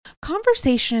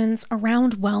conversations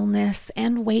around wellness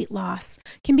and weight loss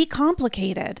can be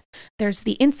complicated. There's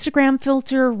the Instagram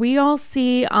filter we all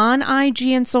see on IG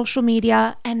and social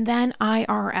media, and then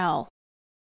IRL.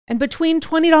 And between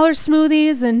 $20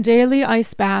 smoothies and daily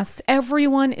ice baths,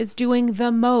 everyone is doing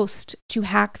the most to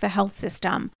hack the health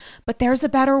system. But there's a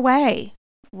better way.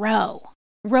 Ro.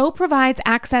 Ro provides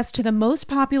access to the most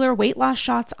popular weight loss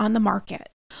shots on the market.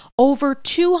 Over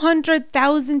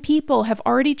 200,000 people have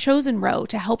already chosen Ro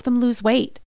to help them lose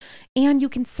weight. And you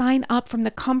can sign up from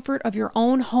the comfort of your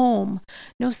own home.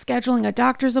 No scheduling a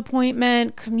doctor's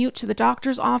appointment, commute to the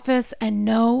doctor's office, and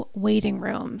no waiting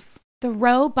rooms. The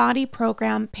Ro Body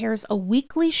Program pairs a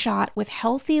weekly shot with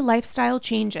healthy lifestyle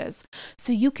changes,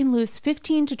 so you can lose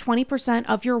 15 to 20%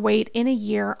 of your weight in a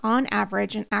year on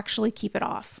average and actually keep it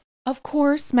off. Of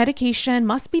course, medication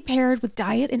must be paired with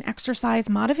diet and exercise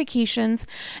modifications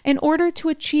in order to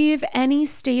achieve any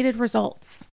stated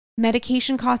results.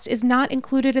 Medication cost is not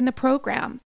included in the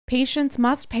program. Patients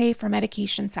must pay for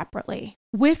medication separately.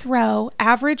 With Ro,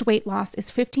 average weight loss is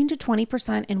 15 to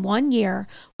 20% in 1 year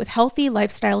with healthy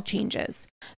lifestyle changes.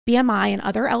 BMI and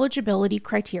other eligibility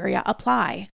criteria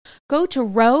apply. Go to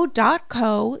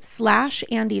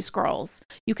ro.co/AndyScrolls.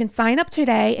 You can sign up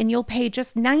today and you'll pay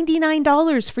just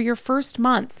 $99 for your first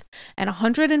month and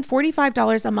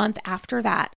 $145 a month after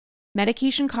that.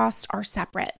 Medication costs are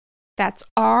separate. That's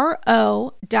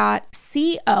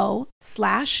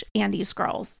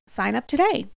ro.co/AndyScrolls. Sign up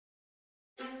today.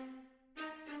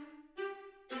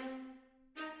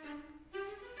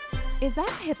 Is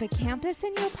that hippocampus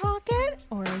in your pocket,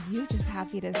 or are you just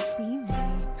happy to see me?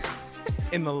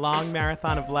 In the long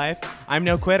marathon of life, I'm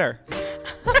no quitter.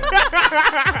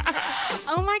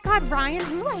 Oh my God, Ryan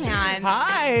Houlihan.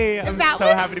 Hi, I'm so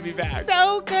happy to be back.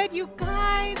 So good, you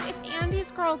guys. It's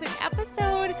Andy's Girls. It's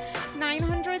episode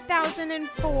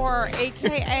 900,004,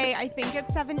 aka I think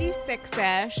it's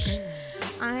 76-ish.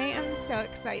 I am so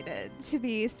excited to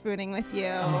be spooning with you.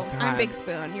 Oh, I'm Big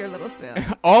Spoon. You're Little Spoon.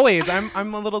 Always.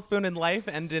 I'm a little spoon in life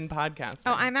and in podcasting.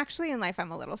 Oh, I'm actually in life.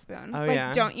 I'm a little spoon. Oh, like,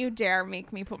 yeah? Don't you dare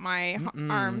make me put my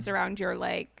arms around your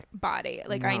body.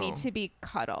 Like, I need to be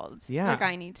cuddled. Yeah. Like,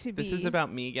 I need to be. This is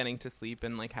about me getting to sleep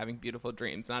and like having beautiful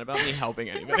dreams, not about me helping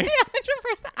anybody. 100%.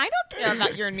 I don't care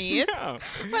about your needs. No.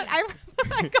 But I've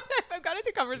got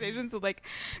into conversations with like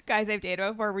guys I've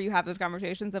dated before where you have those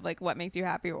conversations of like what makes you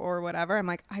happy or whatever. I'm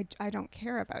like, I don't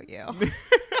care about you.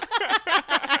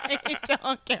 I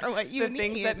don't care what you need. The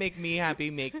things that make me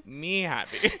happy make me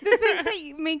happy. The things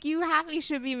that make you happy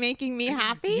should be making me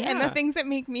happy. Yeah. And the things that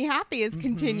make me happy is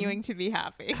continuing to be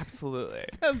happy. Absolutely.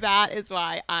 So that is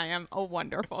why I am a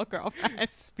wonderful girlfriend.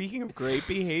 Speaking of great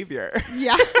behavior.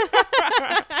 Yeah.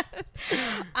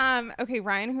 Okay,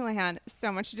 Ryan Houlihan,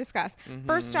 so much to discuss.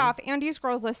 First off, Andy's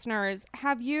Girls listeners,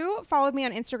 have you followed me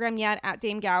on Instagram yet at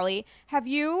Dame Galley? Have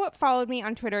you followed me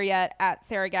on Twitter yet at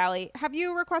Sarah Galley? Have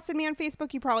you requested me on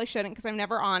Facebook? You probably shouldn't because I'm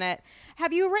never on it.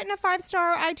 Have you written a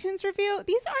 5-star iTunes review?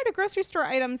 These are the grocery store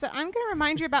items that I'm going to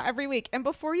remind you about every week. And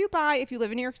before you buy, if you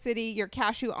live in New York City, your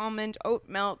cashew, almond, oat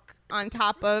milk on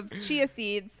top of chia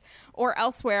seeds or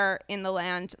elsewhere in the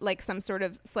land, like some sort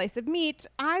of slice of meat,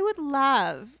 I would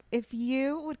love if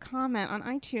you would comment on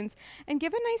iTunes and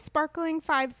give a nice sparkling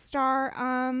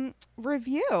 5-star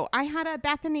review. I had a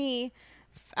Bethany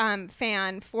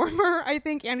fan, former, I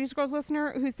think, Andy's Girls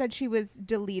listener, who said she was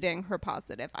deleting her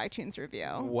positive iTunes review.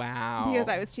 Wow. Because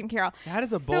I was Team Carol. That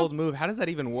is a bold move. How does that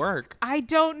even work? I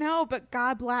don't know, but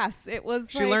God bless. It was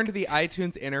She learned the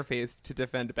iTunes interface to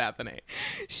defend Bethany.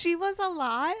 She was a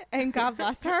lot, and God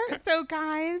bless her. So,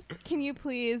 guys, can you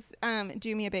please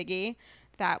do me a biggie?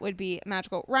 That would be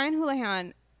magical. Ryan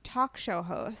Houlihan, talk show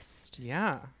host.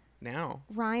 Yeah. Now.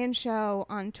 Ryan Show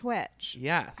on Twitch.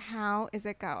 Yes. How is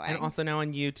it going? And also now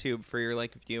on YouTube for your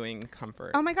like viewing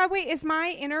comfort. Oh my God! Wait, is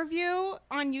my interview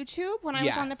on YouTube when I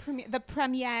was on the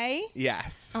premiere?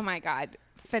 Yes. Oh my God!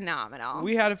 Phenomenal.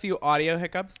 We had a few audio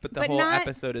hiccups, but the whole not,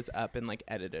 episode is up in like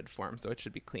edited form, so it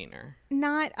should be cleaner.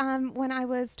 Not when I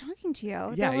was talking to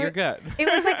you. Yeah, you're good. It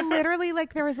was like literally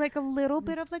like there was like a little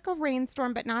bit of like a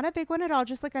rainstorm, but not a big one at all.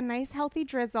 Just like a nice healthy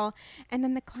drizzle, and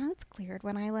then the clouds cleared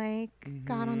when I like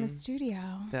got on the studio.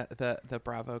 The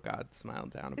Bravo gods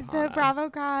smiled down upon the us. Bravo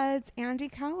gods, Andy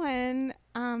Cohen.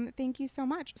 Thank you so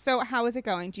much. So how is it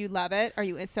going? Do you love it? Are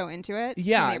you so into it?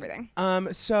 Yeah. Tell me everything.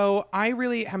 So I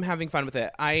really am having fun with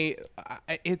it.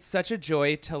 it's such a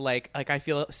joy to like I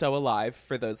feel so alive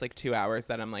for those like 2 hours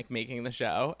that I'm like making the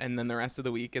show, and then the rest of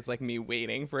the week is like me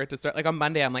waiting for it to start. Like on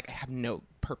Monday, I'm like, I have no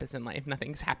purpose in life,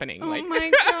 nothing's happening. Oh like,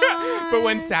 my god! But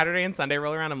when Saturday and Sunday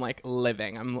roll around, I'm like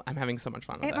living. I'm having so much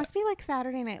fun with it. It must be like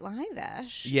Saturday Night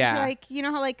Live-ish. Yeah. Like, you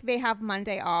know how like they have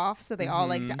Monday off, so they all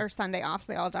like, Mm-hmm. or Sunday off,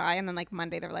 so they all die, and then like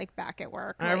Monday they're like back at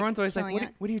work. And like, everyone's always like, killing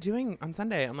what are you doing on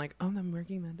Sunday? I'm like, oh, I'm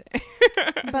working that day.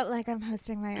 it. But like I'm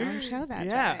hosting my own show that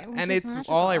Yeah, day. which and is it's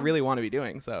magical. all I really want to be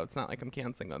doing, so it's not like I'm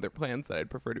canceling other plans that I'd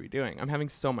prefer to be doing. I'm having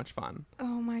so much fun. Oh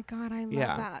my god, I love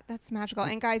Yeah. that. That's magical.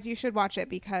 And guys, you should watch it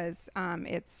because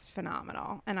it's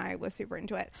phenomenal, and I was super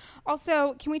into it.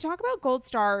 Also, can we talk about Gold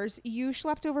Stars? You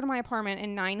schlepped over to my apartment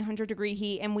in 900-degree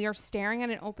heat, and we are staring at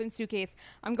an open suitcase.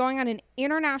 I'm going on an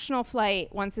international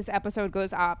flight once this episode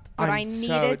goes up, but I'm I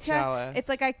so needed to. jealous. It's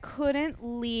like I couldn't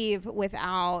leave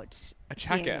without A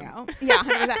seeing check-in. you. Yeah,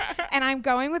 100%. And I'm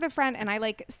going with a friend, and I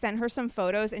like sent her some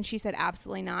photos, and she said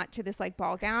absolutely not to this like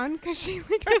ball gown because she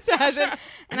like is Asian.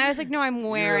 And I was like, no, I'm You were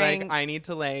wearing. like, I need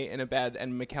to lay in a bed,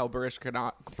 and Mikhail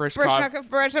Baryshnikov,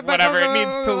 Baryshnikov, whatever, it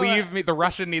needs to leave me. The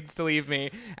Russian needs to leave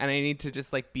me, and I need to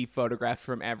just like be photographed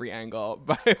from every angle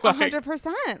by like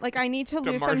 100%. Like I need to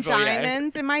lose some Marshall, yeah.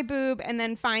 diamonds in my boob and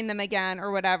then find them again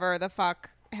or whatever the fuck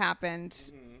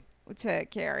happened to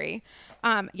Carrie.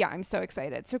 Yeah, I'm so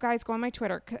excited. So guys, go on my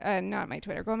Twitter, not my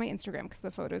Twitter, go on my Instagram because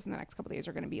the photos in the next couple days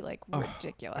are going to be like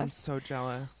ridiculous. I'm so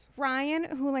jealous. Ryan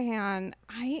Houlihan,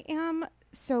 I am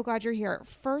so glad you're here.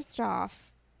 First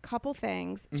off, couple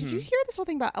things. Did Mm-hmm. you hear this whole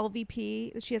thing about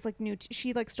LVP? That she has like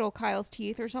she like stole Kyle's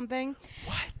teeth or something.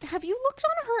 What? Have you looked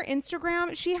on her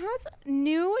Instagram? She has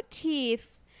new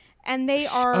teeth and they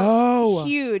are Oh.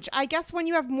 huge. I guess when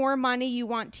you have more money, you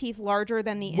want teeth larger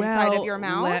than the inside of your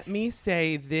mouth. Let me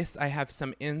say this. I have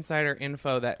some insider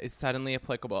info that is suddenly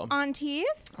applicable On teeth?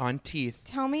 on teeth.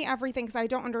 Tell me everything because I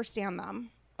don't understand them.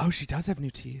 Oh, she does have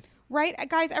new teeth. Right?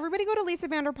 Guys, everybody go to Lisa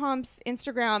Vanderpump's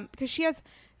Instagram because she has...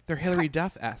 They're Hillary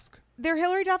Duff-esque. They're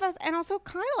Hillary Duff-esque and also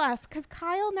Kyle-esque because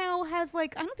Kyle now has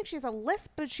like... I don't think she has a lisp,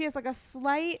 but she has like a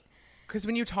slight... Because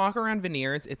when you talk around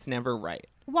veneers, it's never right.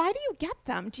 Why do you get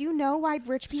them? Do you know why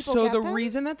rich people So get the them?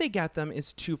 reason that they get them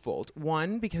is twofold.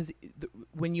 One, because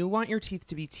when you want your teeth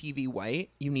to be TV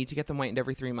white, you need to get them whitened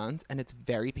every 3 months, and it's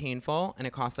very painful, and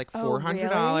it costs like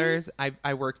 $400.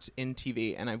 I worked in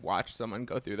TV, and I've watched someone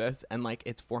go through this, and like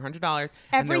it's $400, and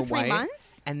Every they're 3 white.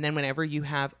 months? And then whenever you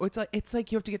have, it's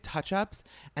like you have to get touch-ups,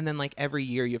 and then like every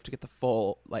year you have to get the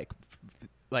full like.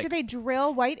 Do they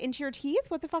drill white into your teeth?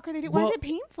 What the fuck are they doing? Why Well, is it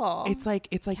painful? It's like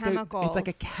it's like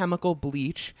a chemical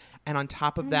bleach, and on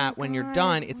top of that, when you're God,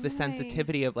 done, it's the why?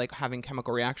 sensitivity of like having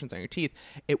chemical reactions on your teeth.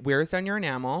 It wears down your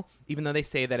enamel, even though they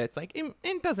say that it's like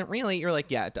it doesn't really. You're like,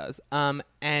 yeah, it does.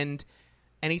 And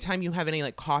anytime you have any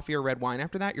like coffee or red wine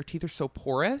after that, your teeth are so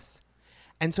porous.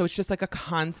 And so it's just like a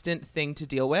constant thing to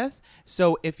deal with.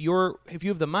 So if you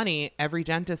have the money, every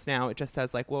dentist now, it just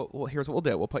says like, well, here's what we'll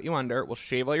do. We'll put you under. We'll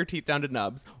shave all your teeth down to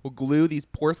nubs. We'll glue these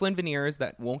porcelain veneers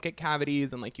that won't get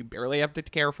cavities and like you barely have to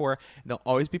care for. They'll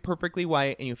always be perfectly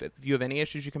white. And if you have any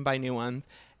issues, you can buy new ones.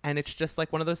 And it's just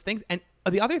like one of those things. And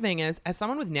the other thing is, as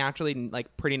someone with naturally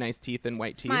like pretty nice teeth and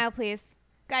white teeth. Smile, please.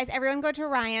 Guys, everyone go to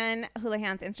Ryan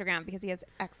Houlihan's Instagram because he has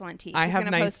excellent teeth. I He's have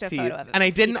gonna nice post a teeth. photo of And I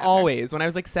his didn't teeth after. always. When I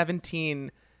was like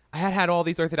 17, I had all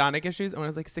these orthodontic issues. And when I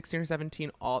was like 16 or 17,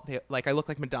 I looked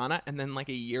like Madonna. And then like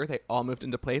a year, they all moved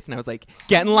into place. And I was like,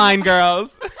 get in line,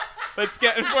 girls. Let's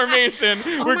get in formation.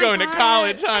 We're my going to God.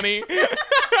 college, honey.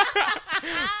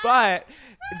 But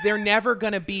they're never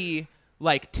going to be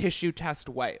like tissue test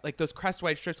white. Like those Crest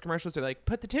White Strips commercials are like,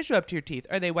 put the tissue up to your teeth.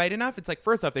 Are they white enough? It's like,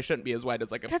 first off, they shouldn't be as white as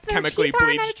like a 'Cause their chemically teeth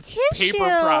aren't a bleached tissue. paper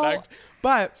product.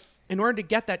 But in order to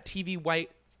get that TV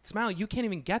white smile, you can't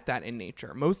even get that in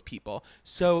nature, most people.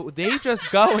 So they just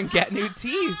go and get new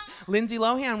teeth. Lindsay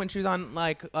Lohan, when she was on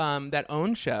like that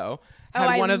OWN show,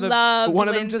 had one of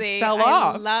them just fell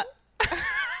off.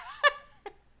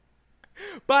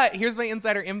 But here's my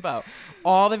insider info.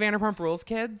 All the Vanderpump Rules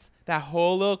kids, that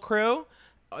whole little crew,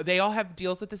 they all have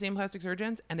deals with the same plastic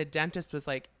surgeons, and a dentist was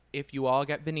like, if you all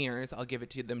get veneers, I'll give it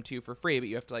to them too for free, but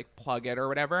you have to like plug it or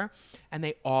whatever. And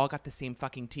they all got the same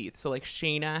fucking teeth. So like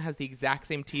Shayna has the exact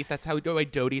same teeth. That's how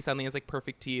Dodie suddenly has like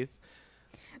perfect teeth.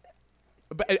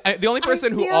 But the only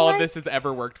person who feel all of like- this has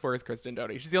ever worked for is Kristen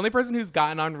Doty. She's the only person who's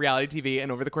gotten on reality TV and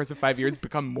over the course of 5 years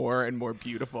become more and more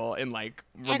beautiful in like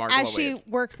And remarkable as she ways.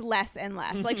 works less and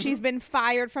less. Like she's been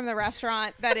fired from the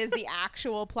restaurant that is the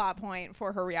actual plot point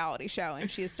for her reality show, and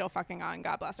she is still fucking on.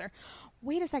 God bless her.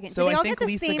 Wait a second. So Do they I all think get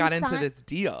the Lisa same got into sign- this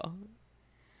deal.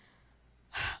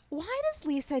 Why does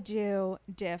Lisa do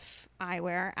Diff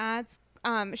eyewear ads?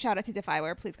 Shout out to Diff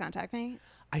Eyewear. Please contact me.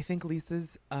 I think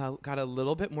Lisa's got a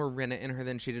little bit more Rinna in her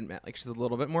than she'd admit. Like, she's a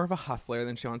little bit more of a hustler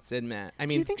than she wants to admit. I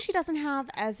mean, do you think she doesn't have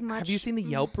as much? have you seen the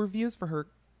Yelp reviews for her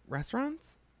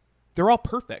restaurants? They're all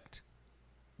perfect,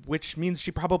 which means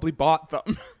she probably bought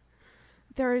them.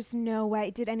 There's no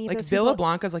way. Did any of Like, those Villa people...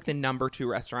 Blanca is like the number 2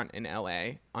 restaurant in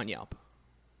LA on Yelp.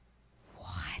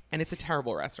 What? And it's a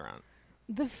terrible restaurant.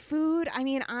 The food, I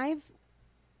mean,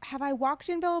 have I walked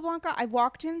in Villa Blanca? I've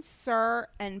walked in Sir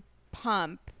and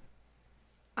Pump.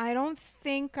 I don't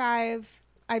think I've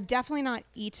definitely not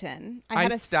eaten. I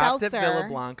had a stopped seltzer. at Villa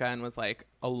Blanca and was like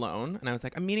alone, and I was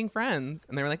like, I'm meeting friends,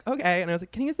 and they were like, okay, and I was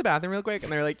like, can you use the bathroom real quick?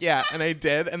 And they were like, yeah, and I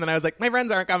did, and then I was like, my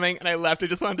friends aren't coming, and I left. I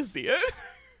just wanted to see it.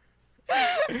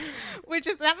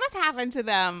 That must happen to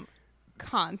them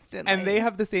constantly. And they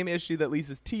have the same issue that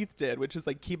Lisa's teeth did, which is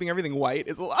like keeping everything white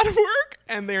is a lot of work,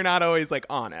 and they're not always like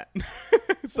on it.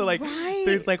 So like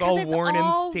there's like all worn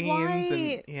and stains white.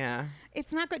 and yeah.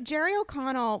 It's not good. Jerry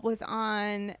O'Connell was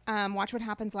on Watch What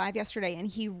Happens Live yesterday, and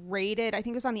he rated, I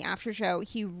think it was on the after show,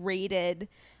 he rated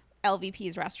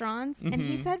LVP's restaurants, and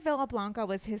he said Villa Blanca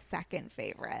was his second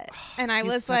favorite. And I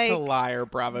He's was such like, a liar,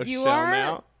 Bravo you show are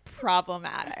now.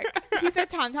 problematic. He said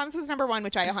Tom Tom's was number 1,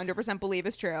 which I 100% believe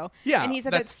is true. Yeah, and he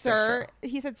said that that's their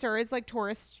Sir is like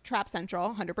tourist trap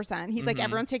central, 100%. He's like,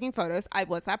 everyone's taking photos. I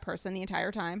was that person the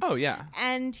entire time. Oh yeah.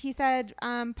 And he said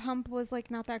Pump was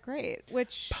like not that great,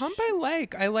 which Pump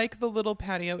I like the little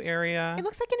patio area. it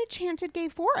looks like an enchanted gay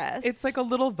forest. It's like a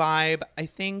little vibe. I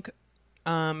think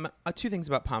 2 things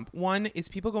about Pump. One is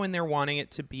people go in there wanting it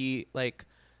to be like,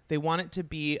 they want it to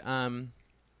be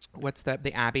what's that,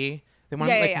 the Abbey. They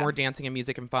want more dancing and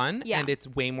music and fun. Yeah. And it's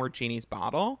way more Jeannie's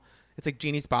Bottle. It's like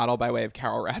Jeannie's Bottle by way of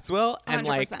Carol Radziwill. And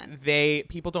 100%. like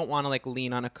people don't want to like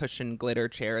lean on a cushion glitter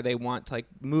chair. They want to like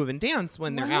move and dance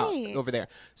when they're out over there.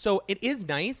 So it is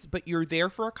nice, but you're there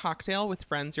for a cocktail with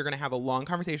friends. You're going to have a long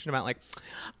conversation about like,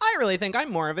 I really think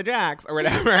I'm more of a Jax or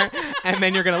whatever. And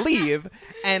then you're going to leave.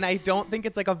 And I don't think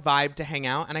it's like a vibe to hang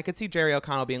out. And I could see Jerry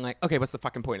O'Connell being like, okay, what's the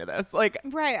fucking point of this? Like,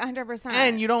 right, 100%.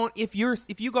 and you don't, if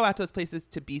you go out to those places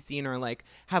to be seen or like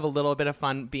have a little bit of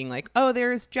fun being like, oh,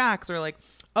 there's Jax, or like,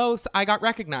 oh, so I got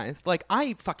recognized. Like,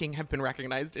 I fucking have been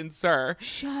recognized in Sir.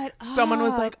 Shut up. Someone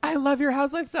was like, I love your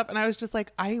housewife stuff. And I was just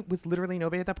like, I was literally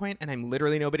nobody at that point, and I'm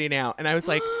literally nobody now. And I was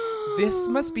like, this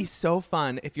must be so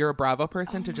fun if you're a Bravo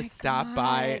person to just stop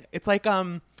by. It's like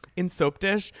in Soap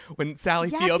Dish when Sally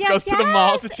Field goes to the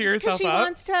mall to cheer herself she up. She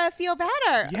wants to feel better.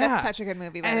 Yeah. That's such a good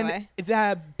movie, by the way.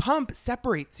 The Pump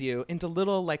separates you into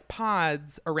little like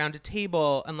pods around a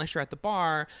table unless you're at the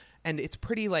bar, and it's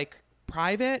pretty like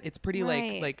private. It's pretty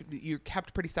like you're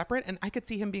kept pretty separate, and I could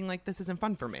see him being like, this isn't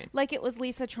fun for me. Like, it was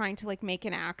Lisa trying to like make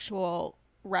an actual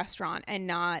restaurant and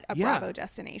not a Bravo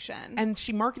destination. And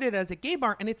she marketed it as a gay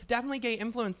bar, and it's definitely gay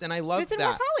influenced, and I love that. It's in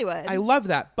West Hollywood. I love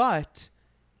that, but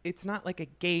it's not like a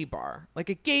gay bar. Like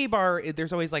a gay bar,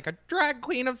 there's always like a drag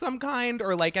queen of some kind,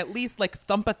 or like at least like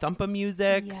thumpa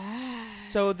music. Yeah.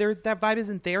 So that vibe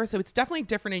isn't there. So it's definitely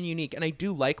different and unique. And I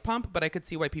do like Pump, but I could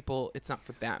see why it's not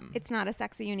for them. It's not a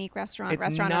sexy, unique restaurant. It's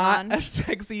restaurant not and lounge. a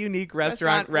sexy, unique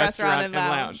restaurant and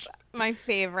lounge. My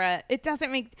favorite. It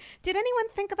doesn't make... Did anyone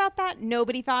think about that?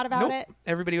 Nobody thought about it?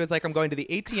 Everybody was like, I'm going to the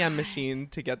ATM machine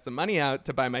to get some money out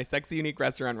to buy my sexy, unique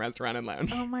restaurant and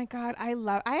lounge. Oh my God. I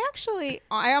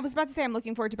was about to say I'm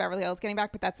looking forward to Beverly Hills getting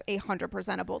back, but that's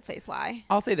 100% a bold-faced lie.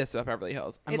 I'll say this about Beverly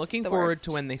Hills. I'm looking forward worst.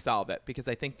 to when they solve it, because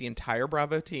I think the entire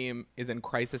Bravo team is in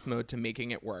crisis mode to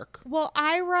making it work. Well,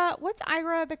 Ira, what's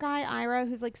Ira, the guy Ira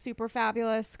who's like super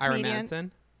fabulous comedian? Ira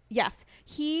Madsen? Yes.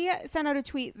 He sent out a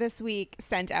tweet this week.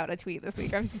 I'm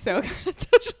so good at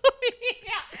social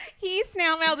media. He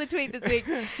snail mailed a tweet this week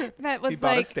that was he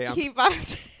bought a stamp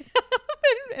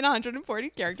in 140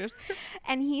 characters.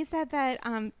 And he said that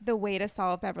the way to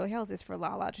solve Beverly Hills is for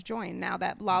Lala to join now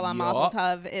that Lala Mazel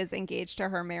Tov is engaged to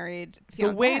her married fiancé.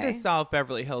 The way to solve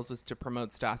Beverly Hills was to promote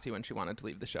Stassi when she wanted to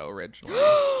leave the show originally.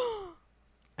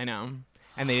 I know.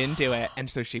 And they didn't do it, and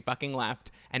so she fucking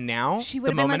left. And now she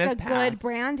would have been like a good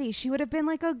Brandy. She would have been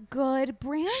like a good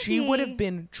Brandy. She would have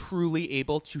been truly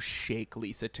able to shake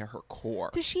Lisa to her core.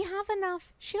 Does she have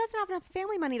enough? She doesn't have enough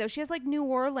family money though. She has like New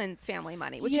Orleans family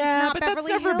money, which is not but Beverly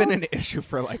that's never Hills. been an issue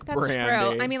for like That's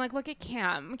Brandy. true. I mean, like look at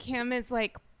Kim. Kim is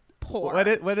like poor.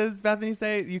 What does Bethany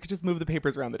say? You could just move the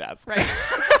papers around the desk. Right.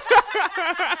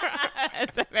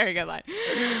 It's a very good line.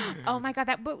 Oh my God,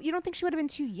 but you don't think she would have been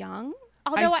too young?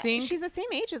 Although I think she's the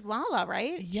same age as Lala,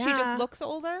 right? Yeah. She just looks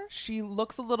older. she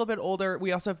looks a little bit older.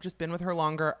 We also have just been with her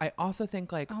longer. I also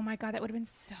think like, Oh my God, that would have been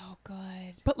so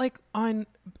good. but like on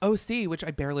OC, which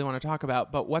I barely want to talk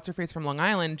about, but what's her face from Long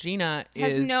Island, Gina,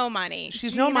 Has is no money.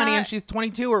 She's no money and she's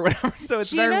 22 or whatever. So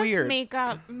it's Gina's very weird.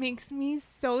 makeup makes me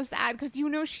so sad because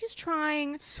she's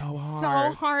trying So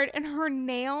so hard, and her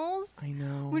nails. I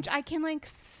know. Which I can like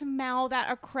smell that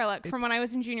acrylic from when I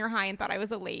was in junior high and thought I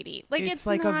was a lady. Like it's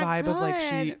like a not vibe of like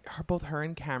good. both her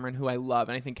and Cameron, who I love,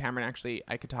 and I think Cameron actually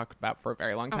I could talk about for a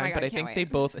very long Oh my time, God, but I can't think wait. they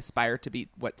both aspire to be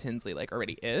what Tinsley like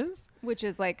already is. Which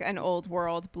is like an old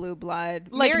world blue blood,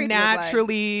 Like married blue blood.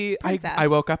 naturally, Princess. I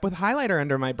woke up with highlighter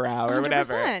under my brow or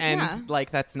whatever, 100%, and yeah.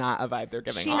 like that's not a vibe they're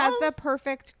giving. She off. has the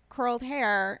perfect curled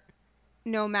hair,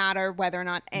 no matter whether or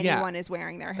not Yeah. anyone is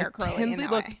wearing their hair Like, curly. Tinsley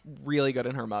in that looked way. really good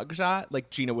in her mugshot.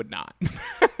 Like Gina would not.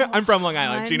 I'm from Long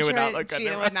Island. Gina would not look good. in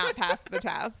Gina her would mug- not pass the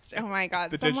test. Oh my God.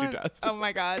 The tissue test. Oh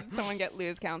my God. Someone get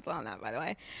lose counsel on that, by the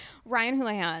way. Ryan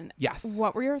Houlihan. Yes.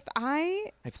 What were your... I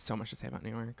have so much to say about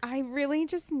New York. I really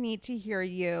just need to hear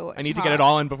you. I need to get it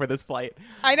all in before this flight.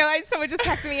 I know. Someone just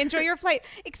texted me. Enjoy your flight.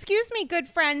 Excuse me, good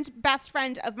friend, best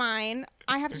friend of mine.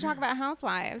 I have to talk about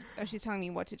Housewives. Oh, she's telling me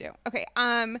what to do. Okay.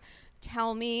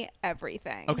 Tell me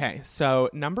everything. Okay, so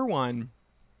number one,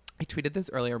 I tweeted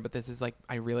this earlier, but this is like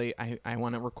I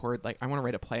want to record, like I want to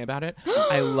write a play about it.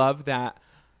 I love that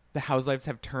the housewives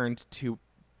have turned to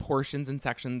portions and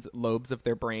sections, lobes of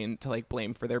their brain to like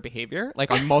blame for their behavior, like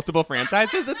on multiple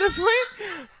franchises at this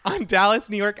point, on Dallas,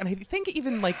 New York, and I think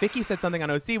even like Vicky said something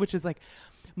on OC, which is like,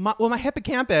 my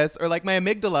hippocampus or like my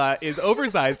amygdala is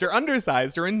oversized or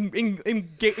undersized or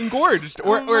engorged,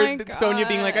 or Sonia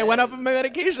being like, I went off of my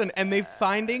medication, and they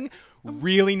finding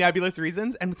really nebulous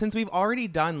reasons. And since we've already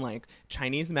done like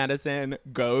Chinese medicine,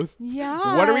 ghosts,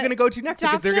 Yeah. what are we going to go to next?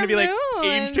 Because they're going to be like Dr. Moon.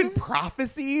 ancient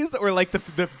prophecies or like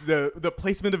the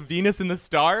placement of Venus in the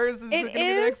stars is going to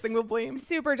be the next thing we'll blame.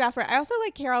 Super desperate. I also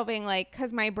like Carol being like,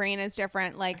 because my brain is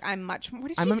different. Like I'm much. What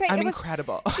did she say? I'm It was-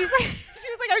 incredible. She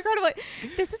was like incredible.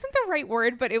 This isn't the right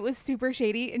word, but it was super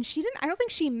shady, and she didn't. I don't think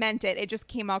she meant it. It just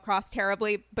came across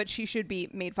terribly. But she should be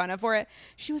made fun of for it.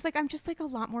 She was like, I'm just like a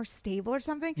lot more stable or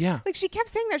something. Yeah. Like she kept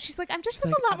saying that. She's like, I'm just She's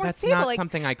like a lot more that's stable. not Like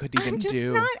something I could even I'm just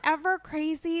do. not ever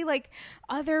crazy like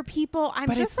other people. I'm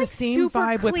But just it's like the same super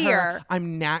vibe clear. with her.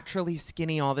 I'm naturally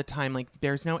skinny all the time. Like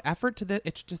there's no effort to this.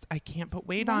 It's just I can't put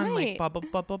weight on. Like Right. blah blah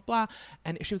blah blah blah.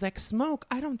 And she was like, smoke.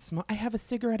 I don't smoke. I have a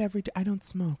cigarette every day. I don't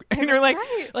smoke. And you're like,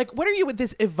 Right. like what are you with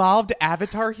this evolved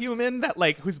avatar human that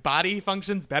like whose body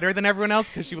functions better than everyone else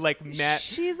because she like met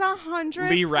She's 100.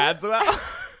 Lee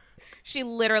Radziwill? She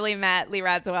literally met Lee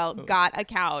Radziwill, got a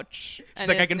couch. She's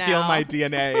like, I can feel my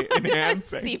DNA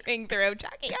enhancing. seeping through.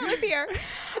 Jackie, I was here.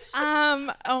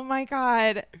 Oh my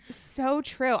God. So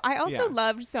true. I also Yeah.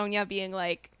 loved Sonia being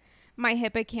like, my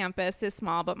hippocampus is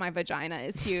small, but my vagina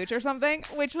is huge or something,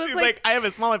 which was She's like, I have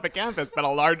a small hippocampus, but a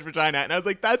large vagina. And I was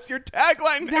like, that's your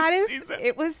tagline next that is, season.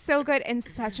 it was so good and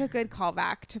such a good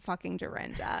callback to fucking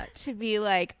Dorinda to be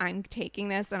like, I'm taking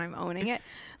this and I'm owning it.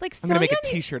 Like, I'm going to make a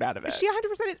Sonia t-shirt out of it. She 100%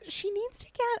 is. She needs to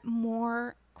get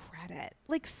more credit.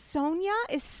 Like Sonia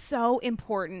is so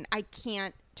important. I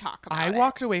can't talk about I it.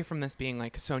 walked away from this being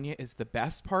like, Sonia is the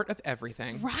best part of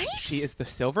everything. Right? She is the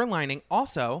silver lining.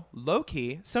 Also, low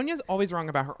key, Sonia's always wrong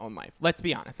about her own life. Let's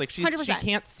be honest. Like she 100%.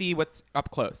 can't see what's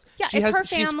up close. Yeah, she it's has, her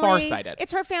family. She's farsighted.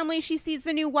 It's her family. She sees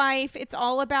the new wife. It's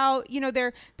all about,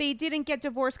 they didn't get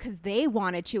divorced because they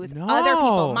wanted to. It was other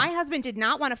people. No. My husband did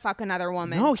not want to fuck another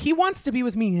woman. No, he wants to be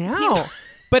with me now.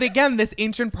 But again, this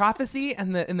ancient prophecy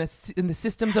and the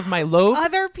systems of my lobes.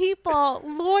 Other people,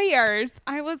 lawyers.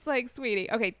 I was like,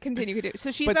 sweetie. Okay, continue.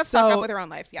 So she's But a fuck up with her own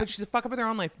life. Yeah. But she's a fuck up with her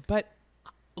own life. But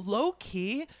low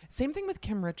key, same thing with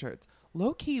Kim Richards.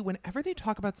 Low key, whenever they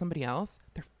talk about somebody else,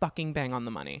 they're fucking bang on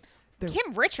the money.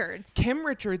 Kim Richards. Kim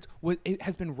Richards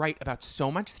has been right about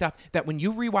so much stuff that when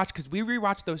you rewatch, because we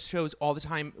rewatch those shows all the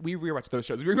time. We rewatch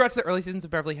the early seasons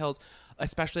of Beverly Hills,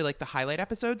 especially like the highlight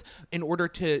episodes, in order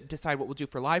to decide what we'll do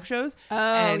for live shows. Oh,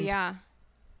 and yeah.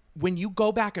 when you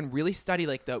go back and really study,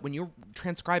 like when you're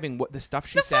transcribing what the stuff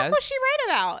she The fuck says, was she right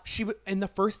about? in the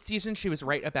first season, she was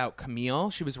right about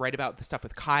Camille. She was right about the stuff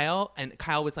with Kyle, and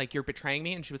Kyle was like, "You're betraying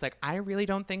me," and she was like, "I really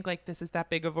don't think like this is that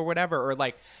big of or whatever." Or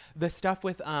like the stuff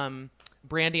with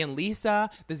Brandy and Lisa,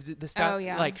 the stuff Oh,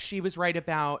 yeah. like she was right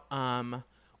about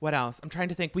what else? I'm trying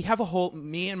to think. We have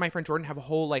me and my friend Jordan have a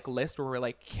whole like list where we're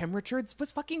like, Kim Richards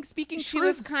was fucking speaking She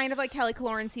truths. was kind of like Kelly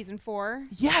Kaloran season 4.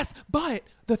 Yes, but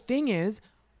the thing is,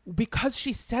 because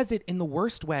she says it in the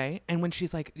worst way, and when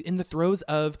she's like in the throes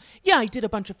of, yeah, I did a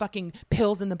bunch of fucking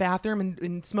pills in the bathroom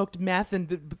and smoked meth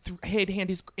and hid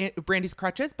Brandy's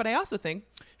crutches, but I also think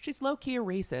she's low key a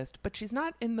racist, but she's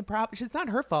not in the problem. She's not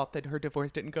her fault that her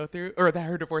divorce didn't go through or that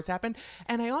her divorce happened.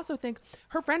 And I also think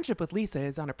her friendship with Lisa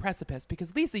is on a precipice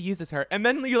because Lisa uses her. And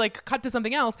then you like cut to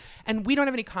something else and we don't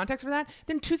have any context for that.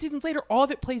 Then 2 seasons later, all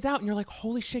of it plays out and you're like,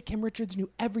 holy shit, Kim Richards knew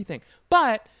everything.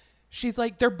 But she's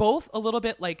like, they're both a little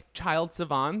bit like child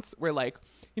savants where like,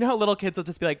 you know how little kids will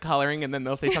just be like coloring and then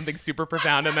they'll say something super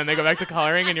profound and then they go back to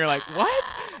coloring and you're like,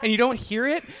 what? And you don't hear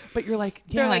it, but you're like,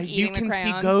 yeah, like you eating the can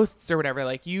see crayons. ghosts or whatever.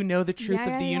 Like, you know the truth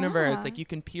Yeah, of the yeah, universe. yeah. Like you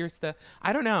can pierce the,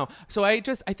 I don't know. So I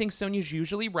think Sonia's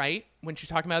usually right when she's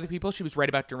talking about other people. She was right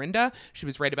about Dorinda. She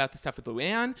was right about the stuff with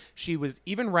Luann. She was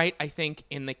even right, I think,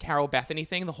 in the Carol Bethany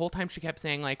thing. The whole time she kept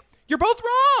saying like, you're both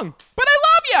wrong, but I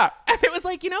love you. And it was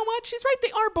like, you know what? She's right.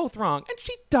 They are both wrong. And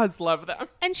she does love them.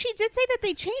 And she did say that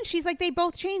they changed. She's like, they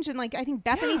both changed. And like, I think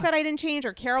Bethany said I didn't change,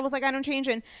 or Carol was like, I don't change.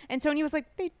 And Sonia was like,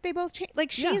 they both changed.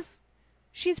 Like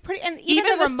she's pretty, and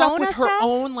even the stuff Ramona with her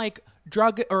own like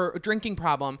drug or drinking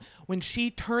problem, when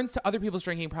she turns to other people's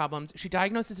drinking problems, she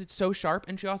diagnoses it so sharp,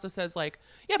 and she also says like,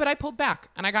 yeah, but I pulled back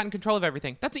and I got in control of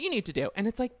everything. That's what you need to do. And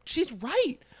it's like, she's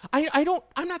right.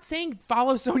 I'm not saying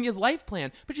follow Sonia's life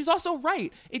plan, but she's also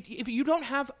right. If you're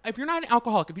not an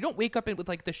alcoholic, if you don't wake up with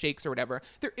like the shakes or whatever,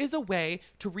 there is a way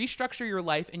to restructure your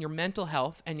life and your mental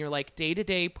health and your like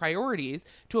day-to-day priorities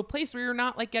to a place where you're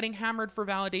not like getting hammered for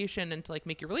validation and to like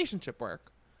make your relationship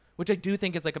work. Which I do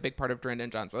think is like a big part of Dorinda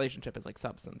and John's relationship is like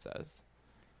substances.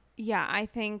 Yeah, I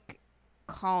think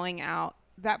calling out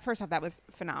that, first off, that was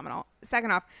phenomenal.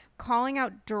 Second off, calling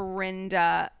out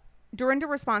Dorinda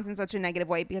responds in such a negative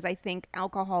way because I think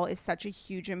alcohol is such a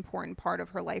huge important part of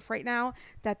her life right now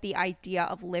that the idea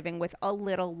of living with a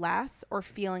little less or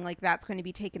feeling like that's going to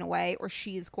be taken away or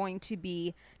she's going to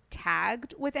be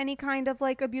tagged with any kind of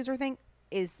like abuser thing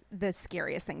is the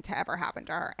scariest thing to ever happen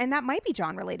to her. And that might be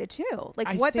John related too. Like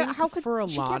how could for a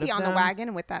she lot can't be of on the them,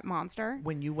 wagon with that monster?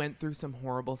 when you went through some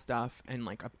horrible stuff and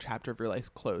like a chapter of your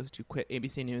life closed, you quit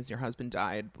ABC News, your husband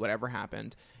died, whatever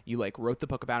happened, you like wrote the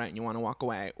book about it and you want to walk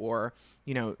away, or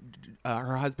you know,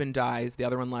 her husband dies, the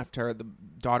other one left her, the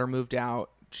daughter moved out,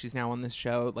 she's now on this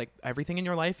show, like everything in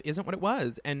your life isn't what it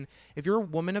was. And if you're a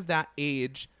woman of that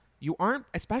age, you aren't,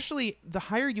 especially the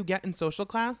higher you get in social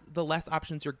class, the less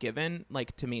options you're given,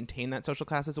 like to maintain that social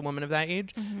class as a woman of that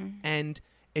age. And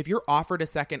if you're offered a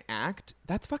second act,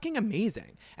 that's fucking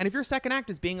amazing. And if your second act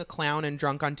is being a clown and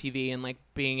drunk on TV and like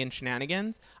being in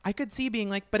shenanigans, I could see being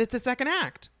like, but it's a second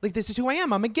act. Like, this is who I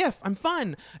am. I'm a GIF. I'm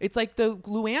fun. It's like the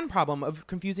Luann problem of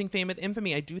confusing fame with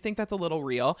infamy. I do think that's a little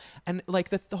real. And like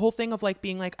the whole thing of like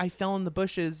being like, I fell in the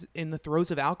bushes in the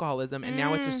throes of alcoholism and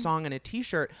now it's a song and a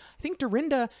t-shirt. I think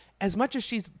Dorinda, as much as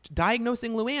she's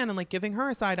diagnosing Luann and like giving her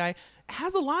a side eye,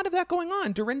 has a lot of that going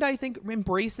on. Dorinda, I think,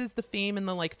 embraces the fame and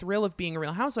the like thrill of being a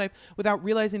Real Housewife without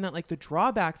realizing that like the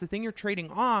drawbacks, the thing you're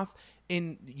trading off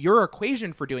in your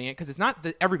equation for doing it, because it's not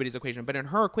everybody's equation, but in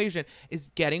her equation, is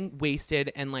getting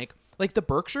wasted. And like the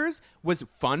Berkshires was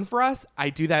fun for us. I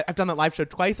do that. I've done that live show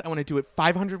twice. I want to do it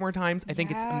 500 more times. I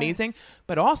think it's amazing.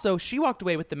 But also she walked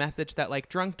away with the message that like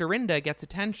drunk Dorinda gets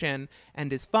attention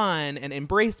and is fun and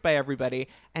embraced by everybody.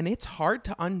 And it's hard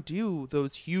to undo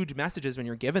those huge messages when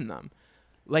you're given them.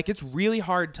 Like, it's really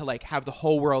hard to like have the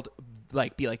whole world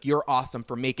like be like, you're awesome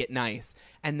for Make It Nice,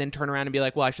 and then turn around and be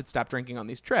like, well, I should stop drinking on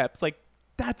these trips. Like,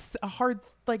 that's a hard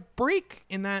like break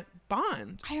in that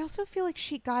bond. I also feel like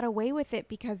she got away with it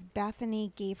because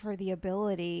Bethany gave her the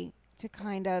ability to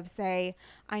kind of say,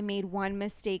 I made one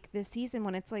mistake this season,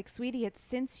 when it's like, sweetie, it's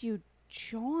since you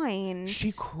joined.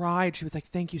 She cried. She was like,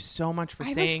 thank you so much for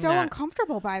saying that. I was so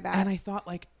uncomfortable by that. And I thought,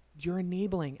 like, you're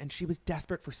enabling. And she was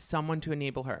desperate for someone to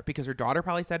enable her because her daughter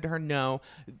probably said to her no.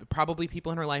 Probably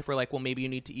people in her life were like, well, maybe you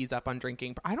need to ease up on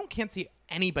drinking. But can't see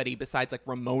anybody besides like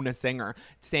Ramona Singer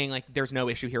saying like there's no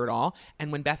issue here at all.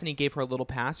 And when Bethany gave her a little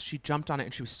pass, she jumped on it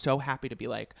and she was so happy to be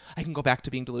like, I can go back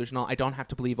to being delusional. I don't have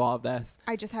to believe all of this.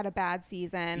 I just had a bad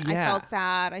season. Yeah. I felt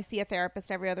sad. I see a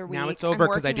therapist every other week. Now it's over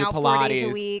because I do I'm working Pilates. out 4 days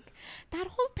a week. That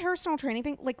whole personal training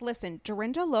thing. Like, listen,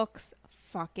 Dorinda looks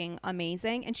fucking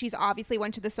amazing, and she's obviously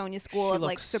went to the Sonia school of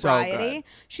like sobriety. So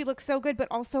she looks so good, but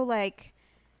also like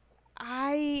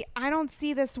I don't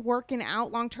see this working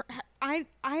out long term.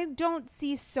 I don't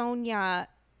see Sonia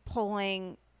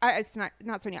pulling it's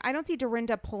not Sonia. I don't see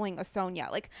Dorinda pulling a Sonia.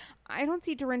 Like, I don't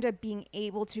see Dorinda being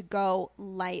able to go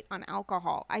light on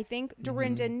alcohol. I think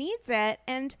Dorinda needs it,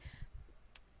 and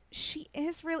she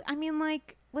is really, I mean,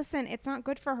 like, listen, it's not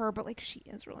good for her, but like she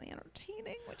is really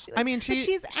entertaining. I mean,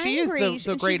 she is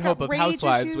the great hope of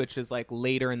Housewives, which is like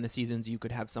later in the seasons you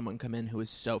could have someone come in who is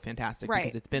so fantastic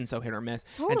because it's been so hit or miss,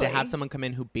 and to have someone come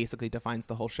in who basically defines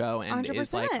the whole show and 100%.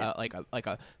 Is like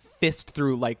a fist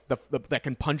through like the that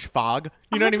can punch fog.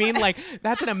 You know 100%. What I mean? Like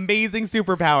that's an amazing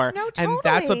superpower, and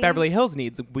that's what Beverly Hills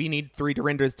needs. We need 3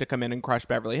 Dorindas to come in and crush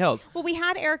Beverly Hills. Well, we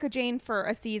had Erica Jane for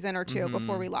a season or 2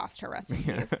 before we lost her, rest in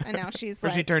peace, and now she's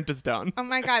like, she turned to stone. Oh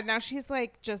my God, now she's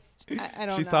like just I don't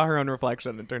know. She saw her own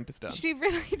reflection and turned to stone. She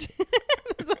really did.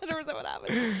 That's 100% what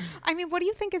happened. I mean, what do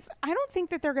you think is? I don't think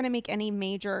that they're going to make any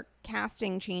major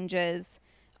casting changes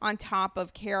on top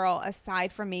of Carol,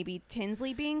 aside from maybe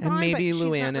Tinsley being gone. And maybe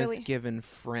Luann is given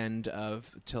friend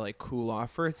to like cool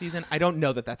off for a season. I don't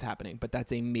know that that's happening, but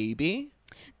that's a maybe.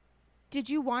 Did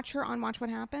you watch her on Watch What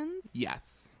Happens?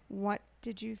 Yes. What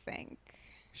did you think?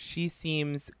 She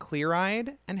seems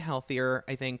clear-eyed and healthier,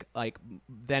 I think, like,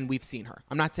 than we've seen her.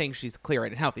 I'm not saying she's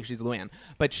clear-eyed and healthy. She's Luann.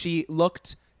 But she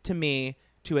looked to me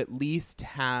to at least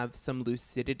have some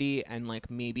lucidity and, like,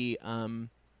 maybe,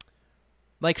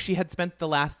 like, she had spent the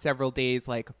last several days,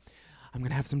 like, I'm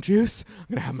going to have some juice. I'm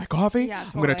going to have my coffee. Yeah,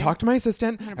 totally. I'm going to talk to my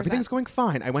assistant. 100%. Everything's going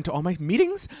fine. I went to all my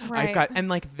meetings. Right. And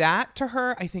like that to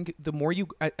her, I think the more you,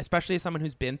 especially as someone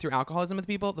who's been through alcoholism with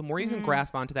people, the more you can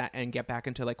grasp onto that and get back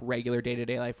into like regular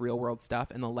day-to-day life, real world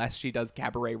stuff. And the less she does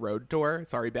Cabaret Road Tour,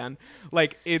 sorry, Ben,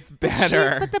 like it's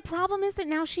better. But the problem is that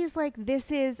now she's like, this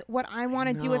is what I want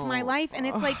to do with my life. And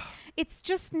it's like, it's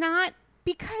just not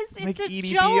because it's like a Edie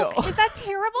joke. Beale. Is that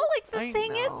terrible? Like the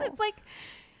thing is, it's like.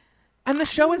 And the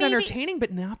show is entertaining,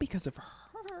 but not because of her.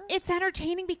 It's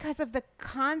entertaining because of the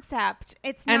concept.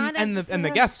 It's and not and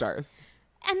the guest stars.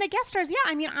 And the guest stars, yeah.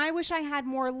 I mean, I wish I had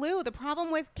more Lou. The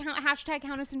problem with hashtag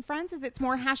Countess and Friends is it's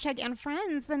more hashtag and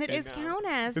Friends than it is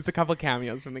Countess. It's a couple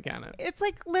cameos from the Countess. It's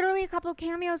like literally a couple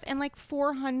cameos and like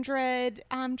 400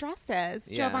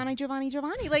 dresses. Yeah.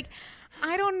 Giovanni. Like,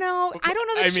 I don't know. I don't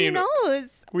know that she knows.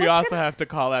 We also have to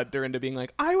call out Dorinda being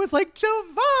like, I was like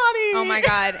Giovanni. Oh my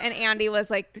God. And Andy was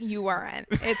like, you weren't.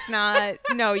 It's not.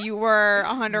 No, you were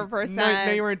 100%.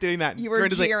 No, you weren't doing that. You were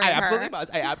Dorinda's like, jeering I her.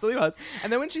 absolutely was.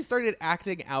 And then when she started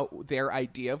acting out their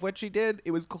idea of what she did,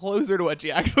 it was closer to what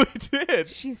she actually did.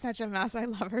 She's such a mess. I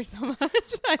love her so much.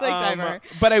 I like her.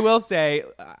 But I will say,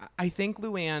 I think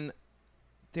Luann,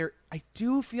 I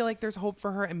do feel like there's hope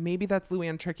for her. And maybe that's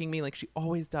Luann tricking me like she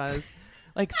always does.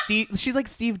 Like she's like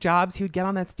Steve Jobs. He would get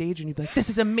on that stage and he'd be like, this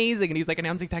is amazing. And he's like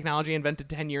announcing technology invented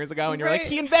 10 years ago. And you're like,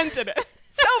 he invented it.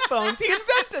 Cell phones. He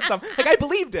invented them. Like I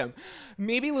believed him.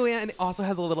 Maybe Luann also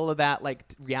has a little of that like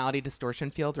reality distortion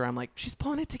field where I'm like, she's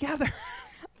pulling it together.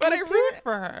 But I root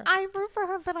for her. I root for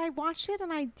her, but I watched it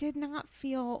and I did not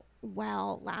feel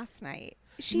well last night.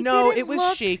 It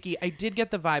was shaky. I did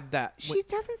get the vibe that she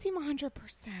doesn't seem 100%.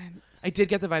 I did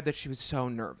get the vibe that she was so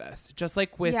nervous. Just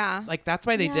like with like that's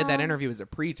why they did that interview as a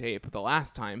pre-tape the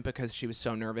last time, because she was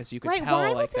so nervous. You could tell why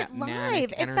like was that it live?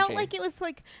 manic It energy. felt like it was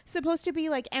like supposed to be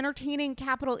like entertaining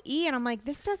capital E, and I'm like,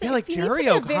 this doesn't. Yeah, like Jerry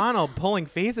O'Connell pulling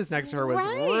faces next to her was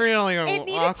really awkward. It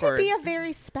needed to be a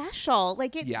very special.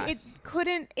 Like it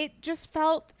couldn't. It just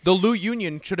felt. The Lou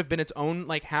Union should have been its own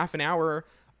like half an hour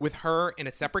with her in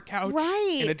a separate couch,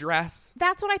 in a dress.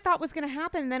 That's what I thought was going to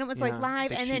happen. And then it was like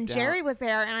live, and then Jerry was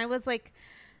there, and I was like,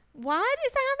 what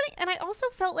is happening? And I also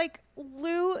felt like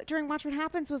Lou during Watch What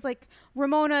Happens was like,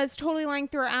 Ramona's totally lying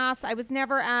through her ass. I was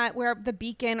never at the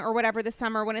Beacon or whatever this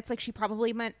summer, when it's like she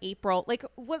probably meant April. Like,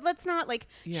 let's not like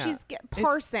she's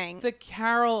parsing. It's the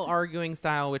Carol arguing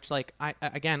style, which like I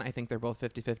think they're both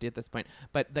 50-50 at this point.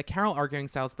 But the Carol arguing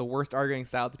style is the worst arguing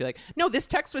style, to be like, no, this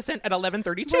text was sent at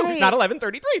 11:32, not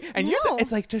 11:33, and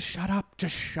it's like, just shut up,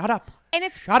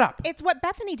 And shut up. It's what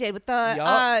Bethany did with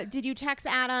the did you text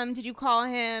Adam? Did you call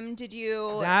him? Did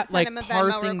you send him a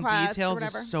Venmo request? Details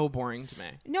is so boring to me.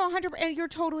 No, 100%. And you're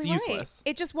totally right. Useless.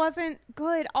 It just wasn't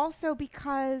good. Also,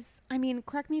 because I mean,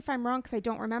 correct me if I'm wrong, because I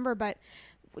don't remember, but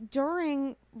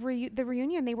during the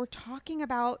reunion, they were talking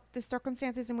about the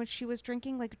circumstances in which she was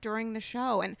drinking, like during the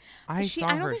show. And I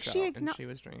saw her show, and she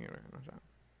was drinking during the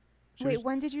show. Wait,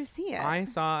 when did you see it? I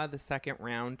saw the second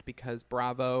round because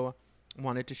Bravo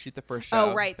wanted to shoot the first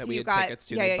show that we had tickets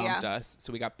to. They bumped us,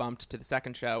 so we got bumped to the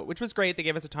second show, which was great. They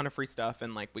gave us a ton of free stuff,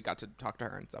 and like we got to talk to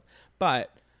her and stuff.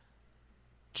 But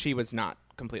she was not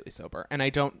completely sober, and I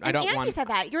don't Andy want. said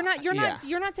that you're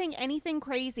not saying anything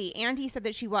crazy. Andy said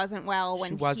that she wasn't well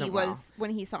when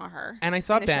he saw her. And I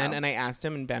saw Ben, and I asked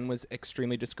him, and Ben was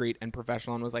extremely discreet and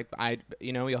professional, and was like,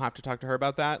 you'll have to talk to her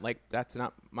about that. Like that's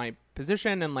not my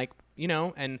position, and like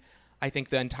and I think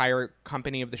the entire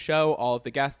company of the show, all of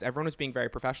the guests, everyone was being very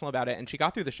professional about it. And she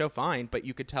got through the show fine, but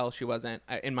you could tell she wasn't,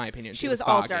 in my opinion, She was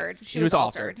foggy. altered. She was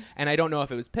altered. And I don't know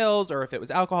if it was pills or if it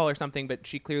was alcohol or something, but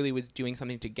she clearly was doing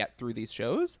something to get through these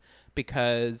shows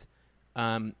because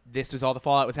this was all the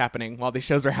fallout was happening while these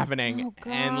shows were happening. Oh,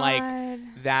 God. And like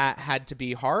that had to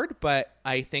be hard. But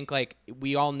I think like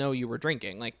we all know you were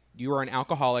drinking. Like you were an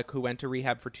alcoholic who went to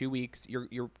rehab for 2 weeks.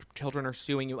 Your children are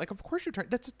suing you. Like, of course you're trying.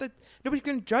 Nobody's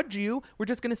going to judge you. We're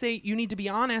just going to say you need to be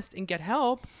honest and get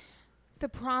help. The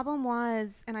problem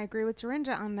was, and I agree with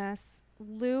Dorinda on this,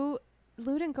 Lou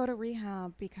didn't go to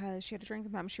rehab because she had a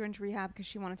drinking problem. She went to rehab because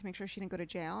she wanted to make sure she didn't go to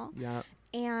jail. Yeah.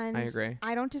 And I agree.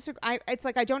 I don't disagree. It's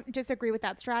like I don't disagree with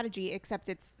that strategy, except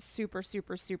it's super,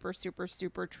 super, super, super,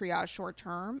 super triage short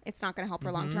term. It's not going to help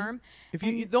her long term. If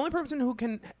you, the only person who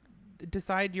can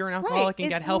decide you're an alcoholic and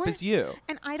get help is you.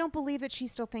 And I don't believe that she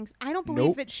still thinks. I don't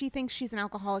believe that she thinks she's an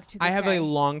alcoholic to this I have day. a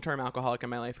long-term alcoholic in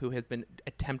my life who has been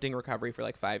attempting recovery for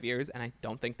like 5 years, and I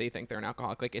don't think they think they're an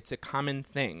alcoholic. Like it's a common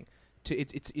thing.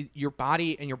 It's your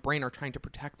body and your brain are trying to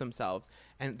protect themselves,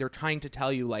 and they're trying to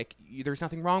tell you like there's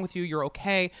nothing wrong with you, you're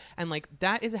okay, and like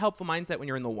that is a helpful mindset when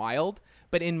you're in the wild.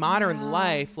 But in modern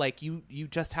life, like you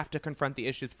just have to confront the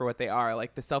issues for what they are,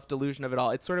 like the self-delusion of it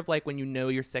all. It's sort of like when you know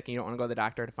you're sick and you don't want to go to the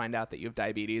doctor to find out that you have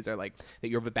diabetes or like that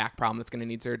you have a back problem that's going to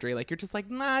need surgery. Like you're just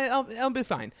like, nah, I'll be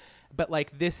fine. But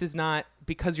like this is not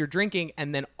because you're drinking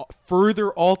and then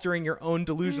further altering your own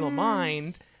delusional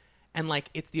mind. And like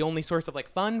it's the only source of like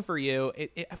fun for you.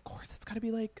 Of course, it's got to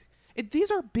be like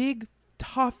these are big,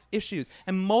 tough issues,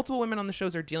 and multiple women on the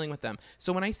shows are dealing with them.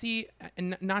 So when I see,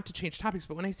 and not to change topics,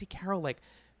 but when I see Carol like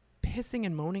pissing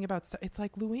and moaning about stuff, it's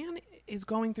like Luann is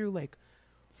going through like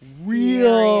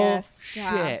real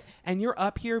shit, and you're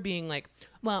up here being like,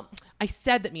 well, I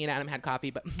said that me and Adam had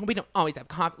coffee, but we don't always have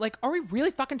coffee. Like, are we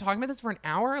really fucking talking about this for an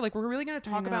hour? Like, we're really going to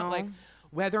talk about like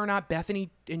whether or not Bethany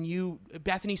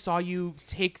saw you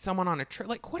take someone on a trip.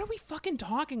 Like, what are we fucking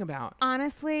talking about?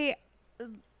 Honestly,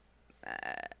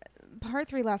 part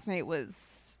 3 last night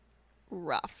was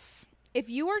rough. If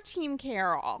you are Team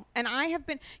Carol, and I have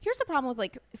been, here's the problem with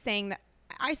like saying that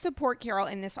I support Carol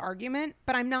in this argument,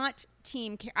 but I'm not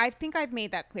Team Carol. I think I've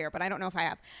made that clear, but I don't know if I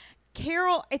have.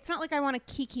 Carol, it's not like I want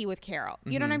to kiki with Carol.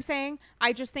 You know what I'm saying?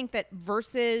 I just think that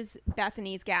versus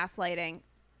Bethany's gaslighting,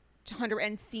 100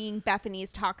 and seeing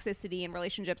Bethany's toxicity in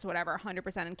relationships, whatever,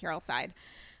 100% on Carol's side.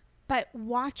 But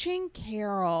watching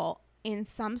Carol in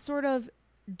some sort of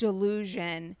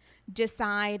delusion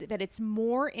decide that it's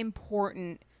more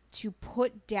important to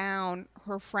put down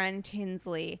her friend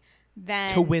Tinsley than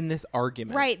to win this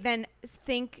argument, right? Then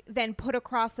put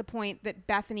across the point that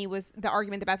the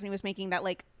argument that Bethany was making, that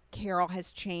like Carol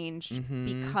has changed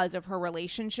because of her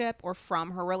relationship or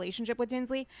from her relationship with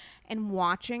Tinsley, and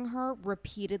watching her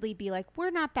repeatedly be like, we're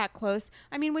not that close.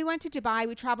 I mean, we went to Dubai,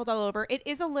 we traveled all over. It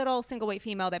is a little single weight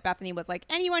female that Bethany was like,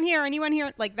 anyone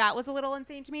here? Like that was a little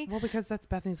insane to me. Well, because that's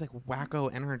Bethany's like wacko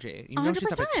energy. You know, 100%.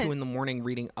 She's up at 2 a.m.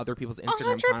 reading other people's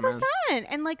Instagram 100%. comments.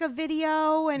 And like a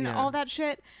video and all that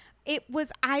shit.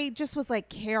 I just was like,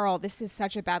 Carol, this is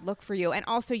such a bad look for you. And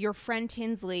also your friend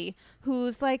Tinsley,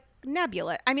 who's like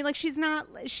nebulous. I mean, like she's not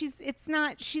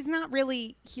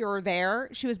really here or there.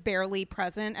 She was barely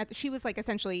present. She was like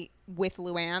essentially with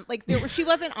Luann. Like she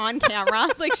wasn't on camera.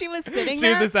 Like she was sitting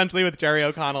there. She was essentially with Jerry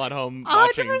O'Connell at home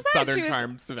watching Southern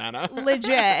Charm Savannah. Legit.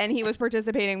 And he was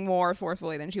participating more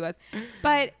forcefully than she was.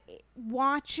 But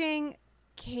watching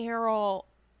Carol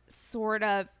sort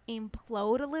of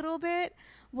implode a little bit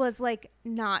was like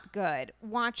not good.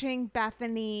 Watching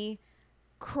Bethany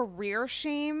career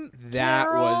shame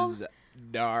Carol was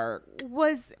dark.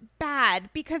 Was bad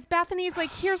because Bethany's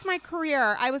like, here's my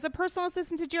career. I was a personal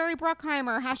assistant to Jerry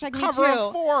Bruckheimer. # Cover me too.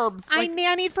 of Forbes. I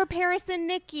nannied for Paris and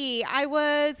Nikki. I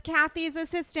was Kathy's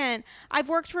assistant. I've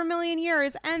worked for a million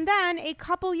years. And then a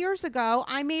couple years ago,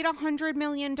 I made $100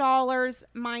 million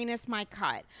minus my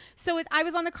cut. So I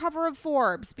was on the cover of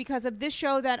Forbes because of this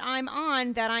show that I'm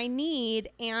on that I need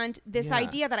and this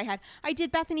idea that I had. I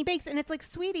did Bethany Bakes, and it's like,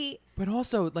 sweetie. But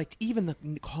also, like, even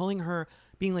calling her,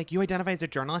 being like, you identify as a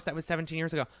journalist, that was 17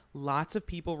 years ago. Lots of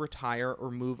people retire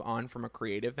or move on from a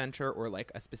creative venture or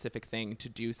like a specific thing to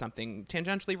do something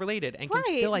tangentially related and can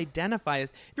still identify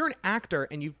as, if you're an actor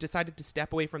and you've decided to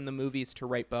step away from the movies to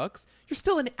write books, you're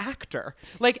still an actor.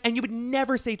 Like, and you would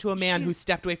never say to a man who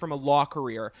stepped away from a law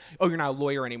career, oh, you're not a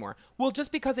lawyer anymore. Well,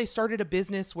 just because I started a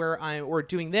business or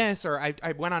doing this, or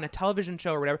I went on a television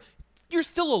show or whatever, you're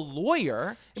still a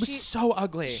lawyer. It was so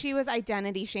ugly. She was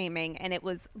identity shaming, and it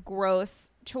was gross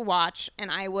to watch, and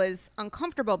I was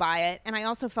uncomfortable by it. And I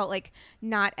also felt like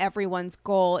not everyone's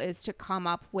goal is to come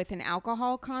up with an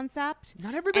alcohol concept.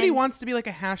 Not everybody wants to be like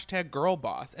a hashtag girl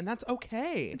boss, and that's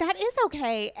okay. That is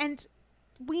okay. And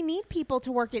we need people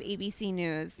to work at ABC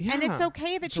News. Yeah, and it's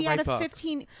okay that to she had a write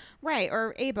 15, right,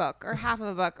 or a book, or half of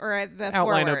a book, or the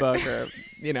outline forward. a book, or,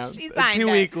 you know, She a signed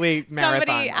 2-weekly marathon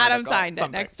Somebody, Adam article, signed it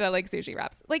something. next to like sushi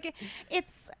wraps. Like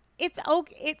it's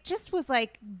okay. It just was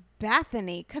like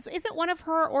Bethany, because isn't one of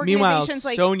her Meanwhile, organizations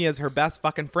like Sonia's her best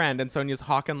fucking friend, and Sonia's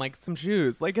hawking like some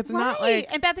shoes. Like it's not like.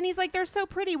 And Bethany's like, they're so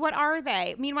pretty. What are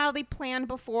they? Meanwhile, they planned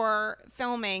before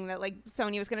filming that like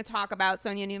Sonia was going to talk about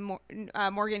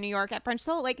Morgan, New York at French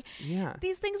Soul. Like, Yeah.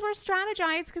 these things were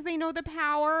strategized because they know the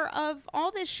power of all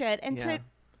this shit. And Yeah. to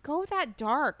go that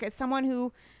dark as someone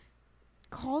who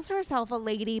calls herself a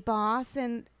lady boss,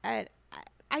 and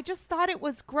I just thought it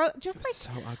was gross. Just like so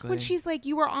ugly. when she's like,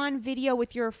 you were on video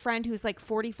with your friend who's like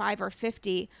 45 or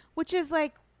 50, which is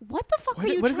like, what the fuck were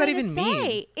you What does that trying to even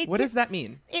say? mean? What does that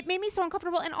mean? It made me so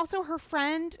uncomfortable. And also her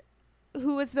friend,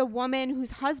 who was the woman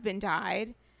whose husband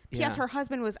died. P.S. Yeah. her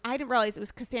husband was, I didn't realize it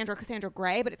was Cassandra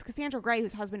Gray, but it's Cassandra Gray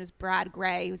whose husband is Brad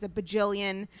Gray, who's a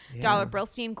bajillion dollar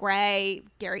Brillstein Gray.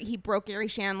 He broke Gary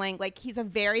Shandling. Like, he's a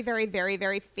very, very, very,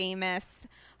 very famous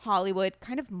Hollywood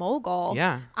kind of mogul.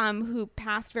 Yeah. Who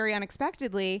passed very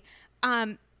unexpectedly.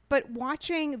 But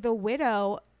watching the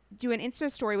widow do an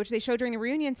Insta story, which they showed during the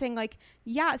reunion, saying like,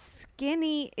 yeah,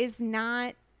 skinny is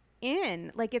not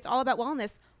in. Like, it's all about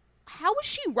wellness. How was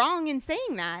she wrong in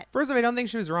saying that? First of all, I don't think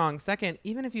she was wrong. Second,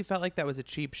 even if you felt like that was a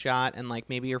cheap shot and like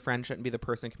maybe your friend shouldn't be the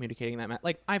person communicating that,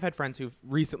 like I've had friends who've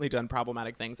recently done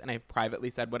problematic things and I've privately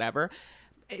said whatever.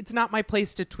 It's not my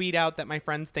place to tweet out that my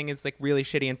friend's thing is like really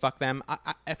shitty and fuck them.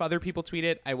 If other people tweet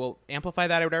it, I will amplify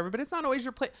that or whatever, but it's not always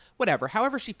your place. Whatever.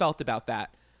 However she felt about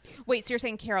that. Wait, so you're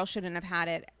saying Carol shouldn't have had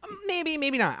it? Maybe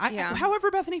not. Yeah.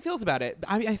 However Bethany feels about it,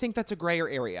 I think that's a grayer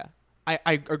area.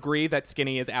 I agree that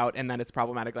skinny is out and that it's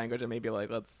problematic language and maybe like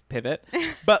let's pivot.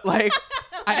 But like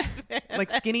like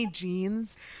skinny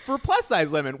jeans for plus size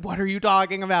women. What are you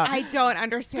talking about? I don't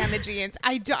understand the jeans.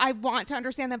 I want to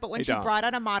understand them, but when I she don't. brought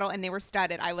out a model and they were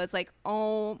studded, I was like,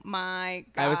 oh my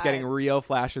God. I was getting real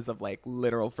flashes of like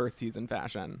literal first season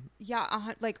fashion.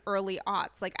 Yeah, like early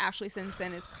aughts. Like Ashley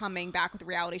Simpson is coming back with a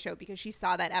reality show because she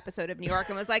saw that episode of New York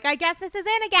and was like, I guess this is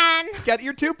in again. Get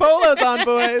your 2 polos on,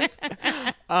 boys.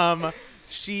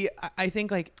 I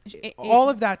think like all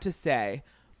of that to say,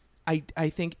 I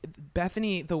think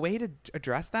Bethany, the way to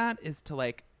address that is to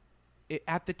like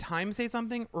at the time say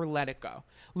something or let it go.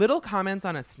 Little comments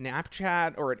on a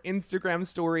Snapchat or an Instagram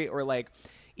story or like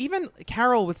even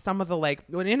Carol with some of the like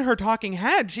when in her talking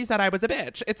head she said I was a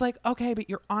bitch. It's like, okay, but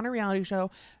you're on a reality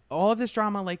show. All of this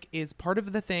drama like is part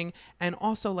of the thing. And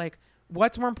also like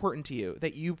what's more important to you,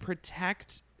 that you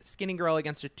protect Skinny Girl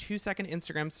against a 2-second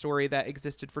Instagram story that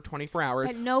existed for 24 hours,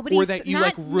 that nobody, or that you not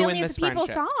like ruin millions this of people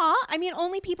friendship? saw. I mean,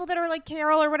 only people that are like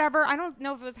Carol or whatever. I don't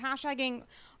know if it was hashtagging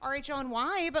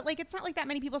RHONY, but like it's not like that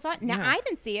many people saw it. Now Yeah. I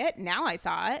didn't see it. Now I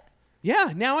saw it,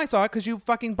 Yeah, now I saw it because you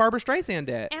fucking Barbara Streisand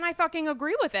it. and I fucking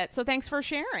agree with it. So thanks for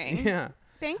sharing. Yeah,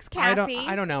 Thanks, Cassie.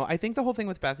 I don't know. I think the whole thing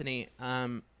with Bethany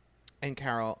and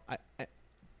Carol,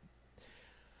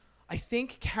 I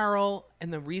think Carol,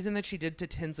 and the reason that she did to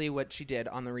Tinsley what she did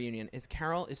on the reunion is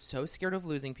Carol is so scared of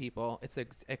losing people. It's the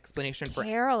explanation for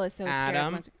Carol is so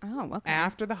Adam. scared. Oh, okay.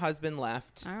 After the husband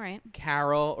left, All right.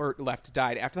 Carol, or left,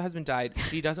 died. After the husband died,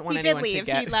 she doesn't want He did anyone leave. to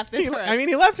get. He left this room. I mean,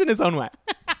 he left in his own way.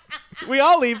 We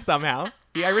all leave somehow.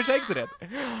 The Irish exited.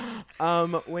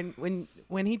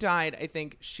 When he died, I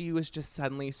think she was just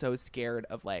suddenly so scared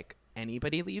of like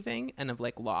anybody leaving and of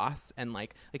like loss, and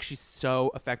like she's so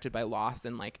affected by loss,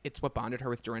 and like it's what bonded her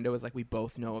with Dorinda was like we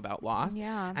both know about loss.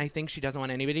 Yeah. And I think she doesn't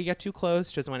want anybody to get too close.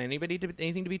 She doesn't want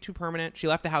anything to be too permanent. She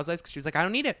left the Housewives because she was like, I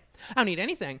don't need it. I don't need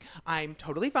anything. I'm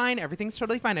totally fine. Everything's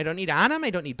totally fine. I don't need Adam. I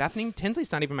don't need Bethany.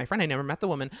 Tinsley's not even my friend. I never met the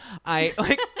woman. I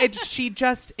like it.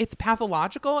 It's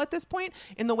pathological at this point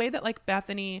in the way that like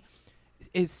Bethany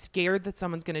is scared that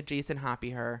someone's going to Jason Hoppy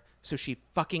her. So she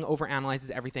fucking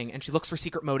overanalyzes everything, and she looks for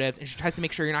secret motives, and she tries to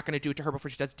make sure you're not going to do it to her before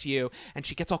she does it to you. And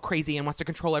she gets all crazy and wants to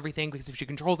control everything because if she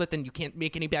controls it, then you can't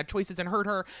make any bad choices and hurt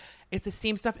her. It's the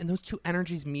same stuff. And those two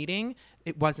energies meeting,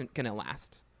 it wasn't going to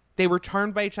last. They were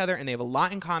charmed by each other, and they have a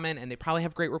lot in common, and they probably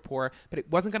have great rapport, but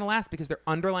it wasn't going to last because their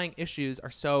underlying issues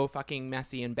are so fucking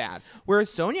messy and bad.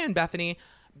 Whereas Sonia and Bethany,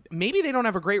 maybe they don't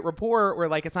have a great rapport, or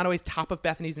like it's not always top of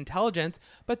Bethany's intelligence,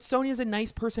 but Sonia's a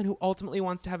nice person who ultimately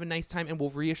wants to have a nice time and will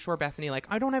reassure Bethany like,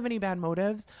 I don't have any bad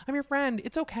motives. I'm your friend.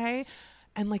 It's okay.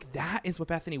 And like that is what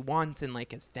Bethany wants and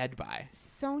like is fed by.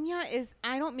 Sonia is,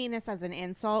 I don't mean this as an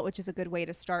insult, which is a good way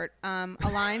to start a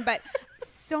line, but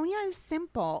Sonia is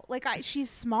simple. Like she's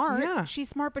smart. Yeah. She's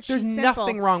smart, but There's she's simple.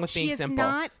 nothing wrong with She being is simple.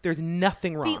 not- There's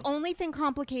nothing wrong. The only thing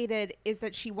complicated is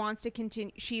that she wants to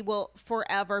continue. She will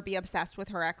forever be obsessed with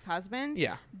her ex-husband.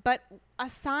 Yeah. But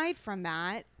aside from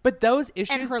that, But those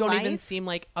issues her don't even life? seem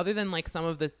like, other than like some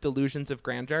of the delusions of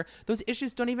grandeur, those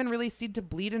issues don't even really seem to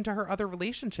bleed into her other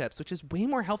relationships, which is way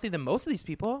more healthy than most of these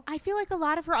people. I feel like a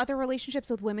lot of her other relationships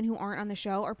with women who aren't on the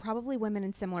show are probably women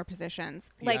in similar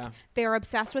positions. Like Yeah. they're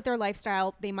obsessed with their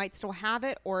lifestyle. They might still have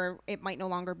it or it might no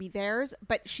longer be theirs,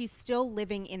 but she's still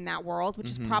living in that world, which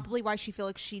is probably why she feels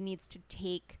like she needs to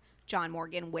take John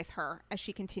Morgan with her as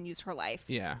she continues her life.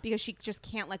 Yeah. Because she just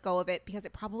can't let go of it because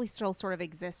it probably still sort of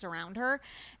exists around her.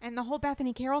 And the whole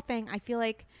Bethany Carol thing, I feel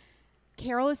like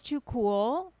Carol is too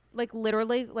cool, like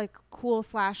literally like cool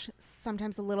 /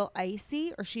 sometimes a little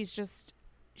icy, or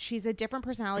she's a different I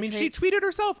personality mean, she trait. tweeted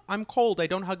herself, "I'm cold. I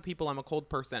don't hug people. I'm a cold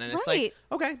person." And it's like, Right.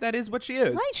 okay, that is what she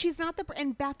is. Right. She's not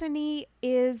and Bethany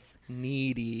is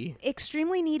Needy.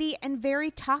 extremely needy and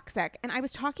very toxic. And I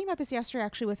was talking about this yesterday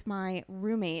actually with my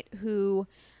roommate who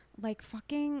like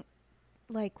fucking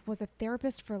like was a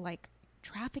therapist for like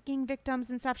trafficking victims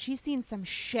and stuff. She's seen some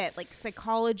shit like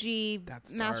psychology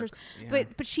That's masters, dark. Yeah.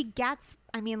 but she gets,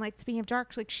 I mean, like speaking of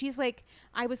dark, like she's like,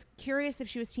 I was curious if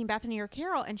she was team Bethany or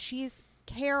Carol, and she's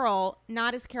Carol,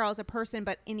 not as Carol as a person,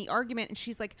 but in the argument. And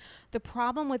she's like, the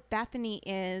problem with Bethany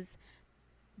is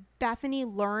Bethany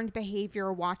learned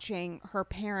behavior watching her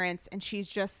parents, and she's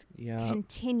just Yeah.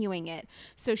 continuing it.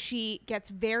 So she gets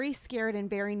very scared and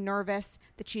very nervous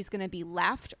that she's going to be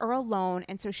left or alone.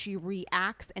 And so she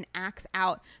reacts and acts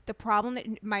out. The problem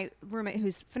that my roommate,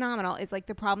 who's phenomenal, is like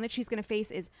the problem that she's going to face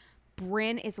is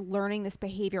Bryn is learning this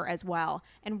behavior as well.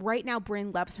 And right now,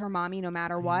 Bryn loves her mommy no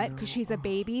matter what because she's a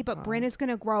baby. But Bryn is going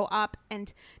to grow up.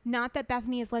 And not that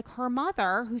Bethany is like her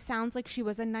mother, who sounds like she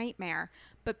was a nightmare.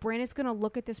 But Bryn is going to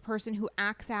look at this person who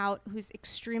acts out, who's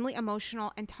extremely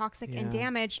emotional and toxic and Yeah.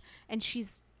 damaged. And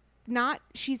she's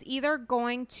either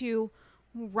going to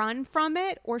run from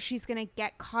it or she's going to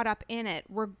get caught up in it.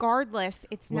 Regardless,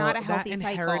 it's not a healthy that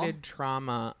cycle. inherited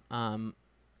trauma,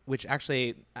 which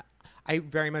actually, I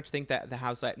very much think that the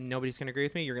Housewives, nobody's going to agree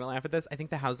with me. You're going to laugh at this. I think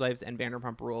the Housewives and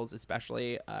Vanderpump Rules,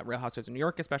 especially Real Housewives of New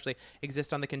York, especially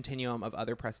exist on the continuum of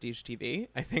other prestige TV.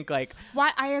 I think like,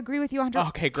 Why? I agree with you 100%.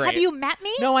 Okay, great. Have you met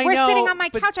me? No, I We're know, sitting on my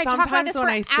but couch. I talk about sometimes this when for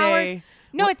I hours. say-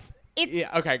 No, what- it's.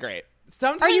 yeah, okay, great.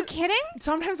 Sometimes, Are you kidding?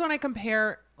 Sometimes when I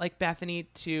compare like Bethany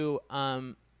to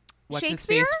what's his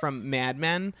Shakespeare? face from Mad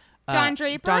Men, Don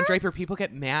Draper? Don Draper, people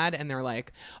get mad and they're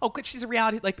like, "Oh, good, she's a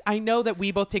reality." Like I know that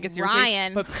we both take it seriously,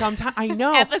 Ryan. but sometimes I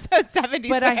know. Episode 76.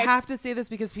 But I have to say this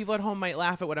because people at home might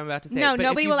laugh at what I'm about to say. No, But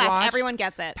nobody if will you've laugh. watched Everyone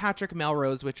gets it. Patrick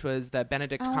Melrose, which was the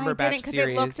Benedict Oh, I Cumberbatch didn't because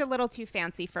series. it looked a little too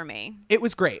fancy for me. It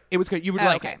was great. It was good. You would Oh,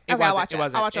 like okay. it. It Okay, I'll wasn't. watch it.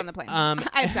 wasn't. I'll watch it on the plane.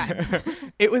 I have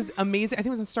time. It was amazing. I think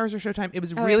it was on Stars or Showtime. It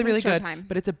was Oh, really, it really was good. Showtime.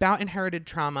 But it's about inherited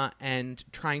trauma and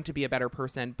trying to be a better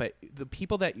person. But the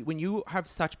people that, when you have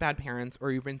such bad parents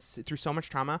or you've been through so much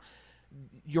trauma,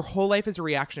 your whole life is a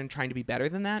reaction trying to be better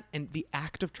than that. And the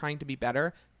act of trying to be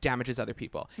better damages other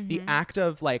people. The act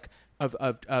of like, of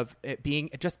it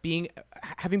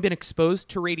having been exposed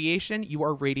to radiation, you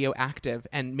are radioactive,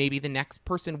 and maybe the next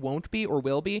person won't be or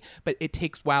will be, but it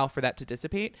takes a while for that to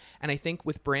dissipate. And I think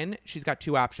with Bryn, she's got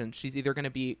two options. She's either going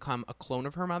to become a clone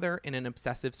of her mother in an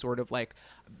obsessive sort of like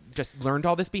just learned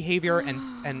all this behavior and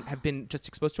have been just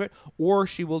exposed to it, or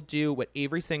she will do what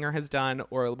Avery Singer has done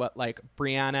or what like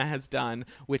Brianna has done,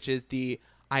 which is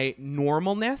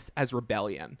normalness as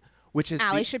rebellion. Which is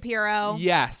Ali Shapiro.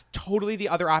 Yes, totally the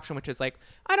other option, which is like,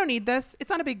 I don't need this. It's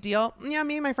not a big deal. Yeah,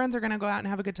 me and my friends are going to go out and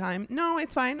have a good time. No,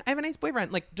 it's fine. I have a nice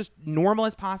boyfriend. Like, just normal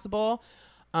as possible.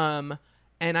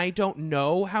 And I don't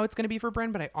know how it's going to be for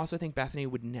Bryn, but I also think Bethany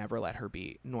would never let her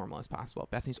be normal as possible.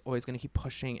 Bethany's always going to keep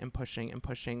pushing and pushing and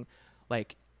pushing,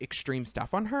 like, extreme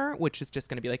stuff on her, which is just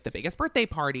going to be like the biggest birthday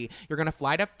party. You're going to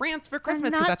fly to France for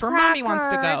Christmas because that's where mommy wants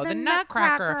to go. The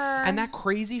Nutcracker. And that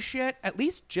crazy shit. At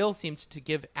least Jill seemed to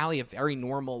give Allie a very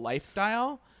normal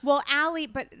lifestyle. Well, Allie,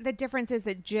 but the difference is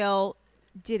that Jill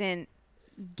didn't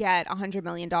get $100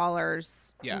 million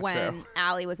when true.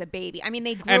 Allie was a baby. I mean,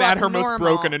 they grew And up at her normal. most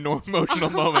broken and emotional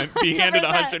moment, being handed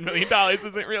 $100 million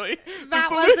isn't really That the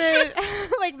solution.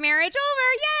 wasn't like marriage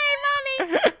over.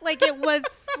 Yay, money. Like it was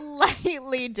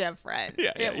slightly different.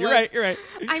 Yeah, It you're was- right. You're right.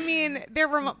 I mean, there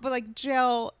were, but like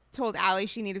Jill, told Allie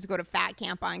she needed to go to fat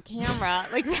camp on camera.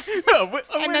 Like, No, we're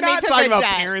then not they took talking a about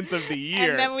jet. parents of the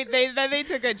year. and then they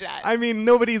took a jet. I mean,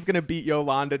 nobody's going to beat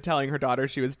Yolanda telling her daughter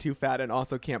she was too fat and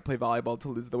also can't play volleyball to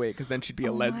lose the weight because then she'd be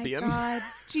a lesbian. Oh my God.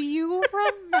 Do you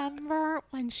remember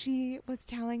when she was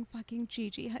telling fucking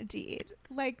Gigi Hadid?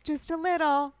 Like, just a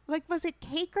little. Like, was it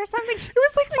cake or something? It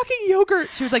was like fucking yogurt.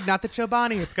 She was like, not the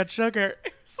Chobani, it's got sugar.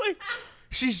 It's like,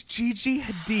 she's Gigi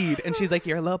Hadid. And she's like,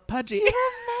 you're a little pudgy. Do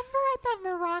you remember at that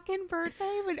Moroccan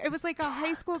birthday when it was like a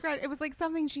high school grad? It was like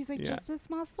something. She's like, Yeah. just a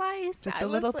small slice. Just I a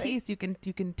little was like, piece. You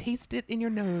can taste it in your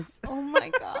nose. Oh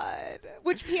my God.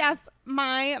 Which P.S.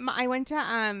 I went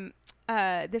to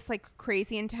this like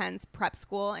crazy intense prep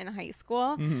school in high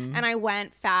school, and I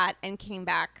went fat and came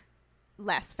back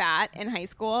less fat in high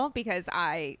school because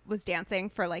I was dancing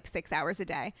for like 6 hours a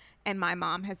day, and my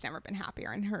mom has never been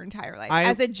happier in her entire life.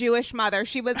 As a Jewish mother,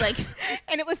 she was like,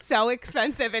 and it was so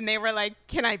expensive, and they were like,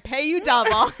 can I pay you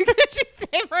double? She's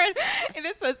favorite. And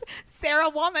this was Sarah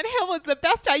Woman Hill was the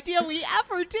best idea we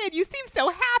ever did. You seem so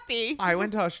happy. I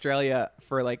went to Australia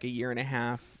for like a year and a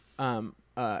half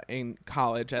in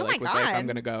college. I Oh my was like, I'm God.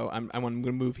 gonna go. I'm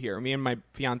gonna move here. Me and my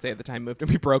fiance at the time moved, and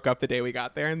we broke up the day we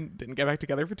got there and didn't get back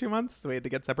together for 2 months. So we had to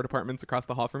get separate apartments across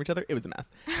the hall from each other. It was a mess.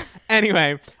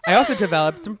 Anyway, I also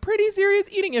developed some pretty serious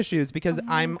eating issues because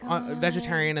I'm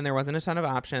vegetarian and there wasn't a ton of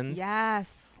options.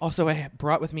 Yes. Also, I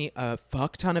brought with me a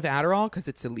fuck ton of Adderall because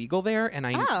it's illegal there, and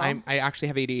I actually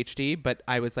have ADHD, but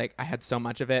I was like, I had so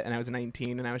much of it, and I was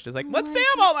 19, and I was just like, let's stay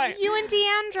up all night. You and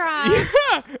Deandra.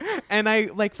 Yeah. And I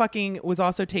like fucking was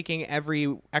also taking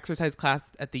every exercise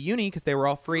class at the uni because they were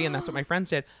all free, and that's what my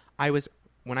friends did.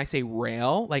 When I say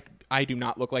rail, like I do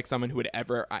not look like someone who would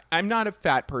ever. I'm not a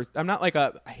fat person. I'm not like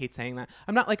I hate saying that.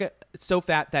 I'm not like so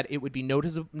fat that it would be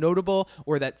notable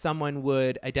or that someone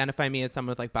would identify me as someone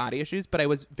with like body issues. But I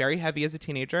was very heavy as a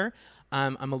teenager.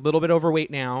 I'm a little bit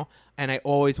overweight now, and I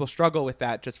always will struggle with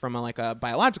that just from a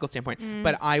biological standpoint.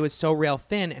 But I was so rail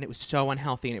thin, and it was so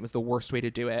unhealthy, and it was the worst way to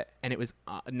do it, and it was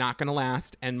not going to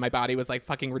last. And my body was like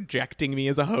fucking rejecting me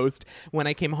as a host. When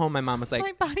I came home, my mom was like,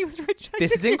 My body was rejected.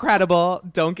 this is incredible.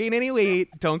 Don't gain any weight.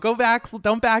 Don't go back.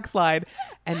 Don't backslide.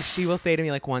 And she will say to me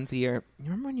like once a year, you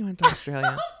remember when you went to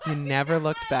Australia? You never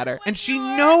looked better. And she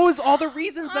knows all the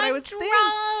reasons that I was thin.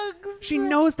 drugs. She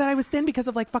knows that I was thin because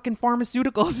of like fucking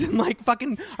pharmaceuticals and like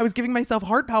fucking I was giving myself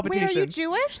heart Wait, palpitations. are you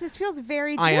Jewish? This feels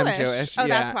very Jewish. I am Jewish. Oh, yeah.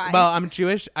 that's why. Well, I'm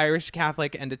Jewish, Irish,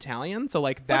 Catholic, and Italian. So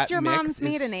like that What's your mix mom's is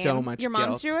maiden name? so much Your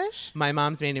mom's guilt. Jewish? My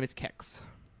mom's maiden name is Kix.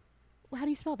 How do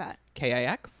you spell that?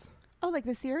 Kix. Oh, like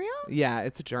the cereal? Yeah,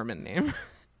 it's a German name.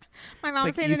 My mom's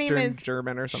It's like maiden Eastern name is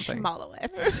German or something.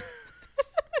 Schmolowitz.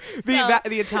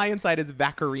 The Italian side is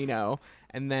Vaccarino,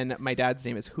 and then my dad's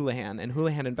name is Houlihan, and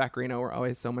Houlihan and Vaccarino were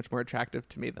always so much more attractive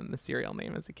to me than the cereal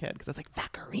name as a kid because I was like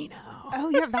Vaccarino. Oh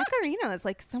yeah, Vaccarino is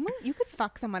like someone you could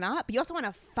fuck someone up, but you also want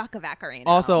to fuck a Vaccarino.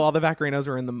 Also, all the Vaccarinos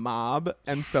were in the mob,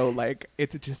 and so like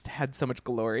it just had so much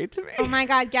glory to me. Oh my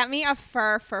God, get me a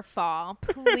fur for fall.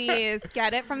 Please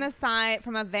get it from the side,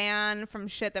 from a van, from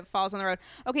shit that falls on the road.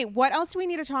 Okay, what else do we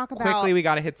need to talk about? Quickly, we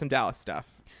got to hit some Dallas stuff.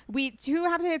 We do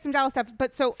have to hit some Dallas stuff,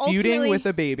 but so Feuding ultimately... with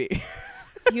a baby.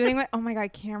 Feuding with... Oh my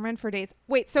God, Cameron for days.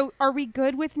 Wait, so are we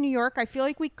good with New York? I feel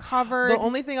like we covered... The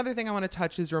only other thing I want to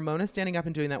touch is Ramona standing up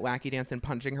and doing that wacky dance and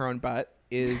punching her own butt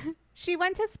is... She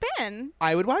went to spin.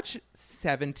 I would watch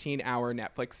 17-hour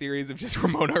Netflix series of just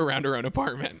Ramona around her own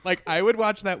apartment. Like, I would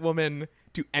watch that woman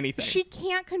do anything. She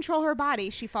can't control her body.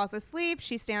 She falls asleep.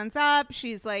 She stands up.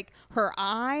 She's like, her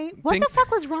eye. What the fuck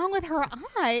was wrong with her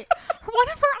eye? One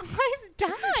of her eyes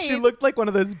died. She looked like one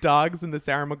of those dogs in the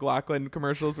Sarah McLachlan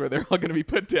commercials where they're all going to be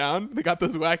put down. They got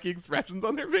those wacky expressions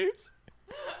on their face.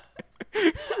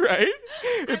 Right?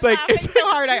 It's I'm like laughing it's so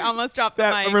hard I almost dropped the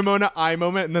that mic. Ramona eye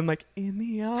moment, and then like in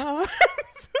the arms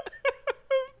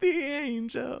of the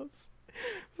angels,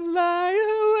 fly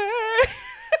away.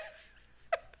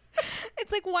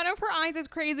 It's like one of her eyes is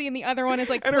crazy and the other one is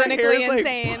like And her hair clinically is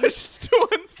insane. like pushed to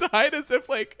one side as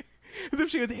if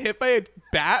she was hit by a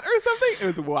bat or something. It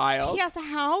was wild. Yes,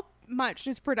 how much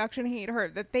does production hate her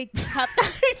that they kept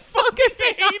They fucking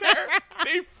hate her.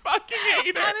 They fucking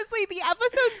hate her. Honestly, the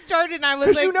episode started and I was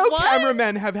Because like, what?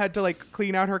 cameramen have had to like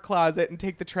clean out her closet and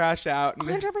take the trash out. And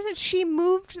 100%. She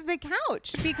moved the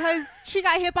couch because she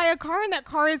got hit by a car and that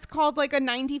car is called like a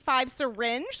 95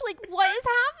 syringe. Like, what is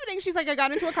happening? She's like, I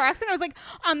got into a car accident. I was like,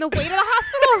 on the way to the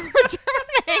hospital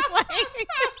returning.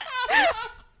 Like,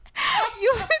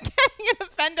 you getting an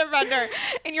fender bender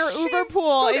in your Uber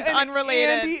pool is and unrelated.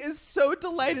 Andy is so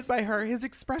delighted by her. His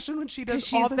expression when she does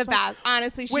She's all this the best.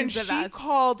 Honestly, she's when the she best.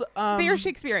 called They are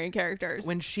Shakespearean characters.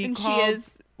 when she and called she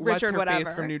is what's Richard her face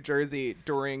whatever. from New Jersey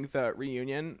during the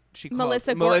reunion. She called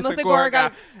Melissa Melissa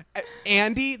Gorga.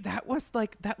 Andy, that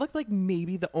looked like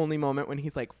maybe the only moment when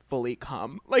he's like fully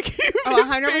come. Like his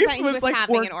 100%. face He was like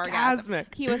having an orgasm.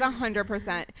 orgasmic. He was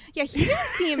 100%. Yeah, he didn't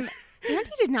seem.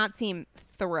 Andy did not seem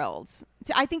thrilled.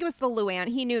 I think it was the Luann.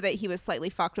 He knew that he was slightly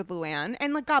fucked with Luann,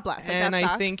 and like, God bless. Like, And that I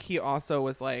sucks. think he also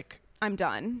was like, I'm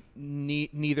done.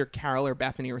 neither Carol or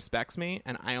Bethany respects me,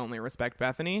 and I only respect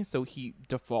Bethany, so he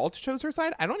default chose her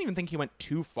side. I don't even think he went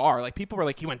too far. Like, people were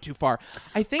like, he went too far.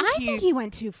 I think he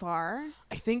went too far.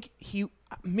 I think he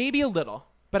maybe a little,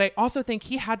 but I also think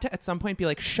he had to at some point be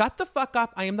like, shut the fuck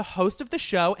up. I am the host of the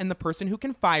show and the person who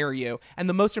can fire you and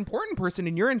the most important person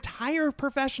in your entire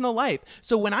professional life.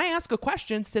 So when I ask a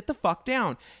question, sit the fuck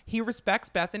down. He respects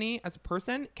Bethany as a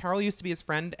person. Carol used to be his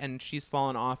friend and she's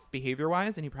fallen off behavior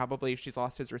wise, and she's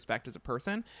lost his respect as a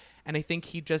person. And I think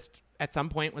he just at some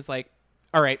point was like,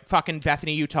 all right, fucking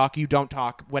Bethany, you talk, you don't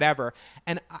talk, whatever.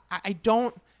 And I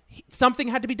don't, something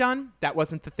had to be done. That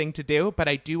wasn't the thing to do, but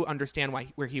I do understand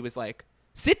where he was like,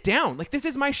 sit down. Like, this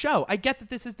is my show. I get that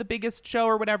this is the biggest show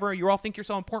or whatever. You all think you're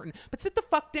so important, but sit the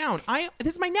fuck down.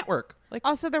 This is my network. Like,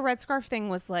 Also, the red scarf thing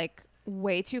was like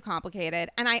way too complicated,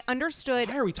 and I understood.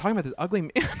 why are we talking about this ugly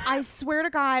man? I swear to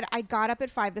God, I got up at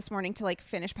 5 this morning to like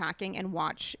finish packing and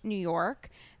watch New York.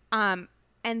 And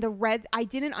I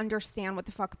didn't understand what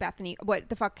the fuck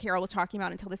Carol was talking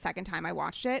about until the second time I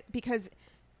watched it, because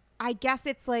I guess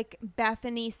it's like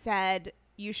Bethany said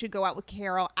you should go out with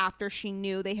Carol after she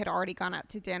knew they had already gone out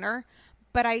to dinner.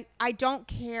 But I don't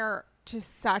care to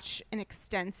such an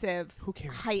extensive, Who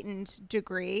cares? heightened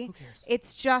degree. Who cares?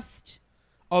 It's just,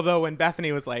 Although when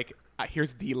Bethany was like,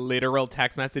 here's the literal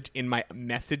text message in my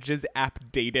messages app,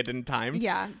 dated and timed.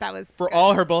 yeah, that was For good.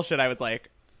 all her bullshit, I was like,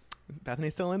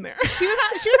 Bethany's still in there. She was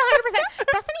 100%.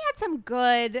 Bethany had some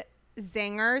good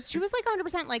zingers. She was like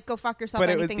 100% like, go fuck yourself. But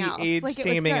it was anything the else. age Like, it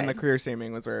was shaming and the good. career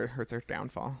shaming was where it hurts her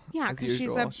downfall. Yeah, as because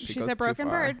usual. she's goes a too broken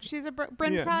far. bird. She's a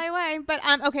bird Yeah. fly away. But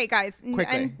okay, guys,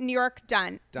 Quickly. New York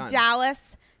done. Done.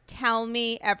 Dallas, tell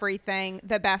me everything.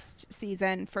 The best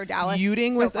season for Dallas.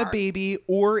 Feuding so with far. a baby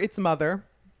or its mother.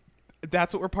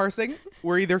 That's what we're parsing.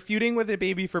 We're either feuding with a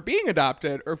baby for being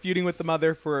adopted or feuding with the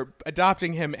mother for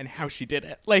adopting him and how she did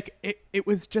it. Like, it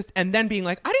was just, and then being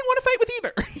like, I didn't want to fight with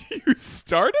either. You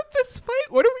started this fight?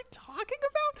 What are we talking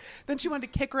about? Then she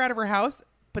wanted to kick her out of her house,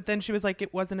 but then she was like,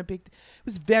 it wasn't a big, it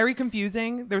was very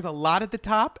confusing. There was a lot at the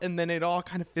top, and then it all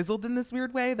kind of fizzled in this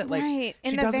weird way that like, Right. In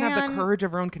she the doesn't have van- the courage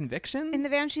of her own convictions. In the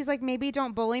van, she's like, maybe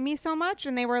don't bully me so much.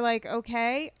 And they were like,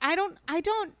 okay. I don't.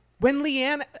 When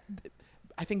Leanne,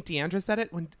 I think Deandra said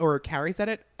it, or Carrie said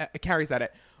it. Carrie said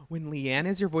it. When Leanne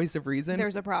is your voice of reason,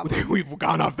 There's a problem. We've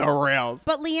gone off the rails.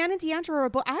 But Leanne and Deandra were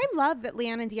both. I love that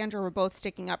Leanne and Deandra were both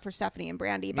sticking up for Stephanie and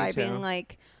Brandy by too. being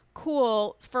like,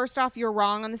 cool. First off, you're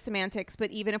wrong on the semantics, but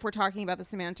even if we're talking about the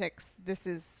semantics, this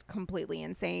is completely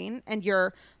insane. And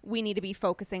we need to be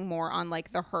focusing more on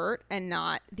like the hurt and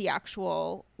not the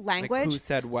actual language. Like who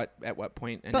said what at what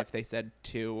point, and But- if they said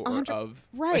to or 100 of.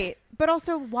 Right. But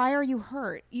also, why are you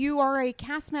hurt? You are a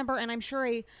cast member and I'm sure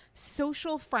a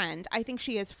social friend. I think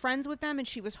she is friends with them and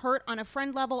she was hurt on a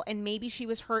friend level. And maybe she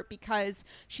was hurt because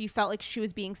she felt like she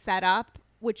was being set up,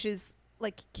 which is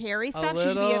like Carrie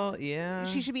stuff. Yeah.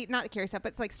 She should be not Carrie stuff, but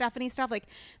it's like Stephanie stuff. Like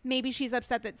maybe she's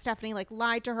upset that Stephanie like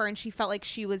lied to her and she felt like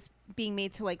she was being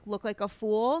made to like look like a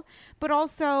fool. But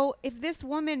also, if this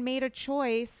woman made a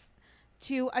choice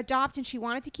to adopt and she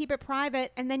wanted to keep it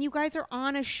private, and then you guys are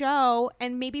on a show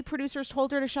and maybe producers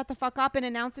told her to shut the fuck up and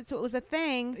announce it so it was a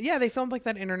thing. Yeah, they filmed like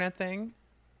that internet thing,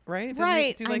 right? Didn't they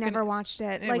Right. do, I like, never watched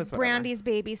it. It Like was whatever. Brandy's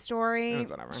baby story. It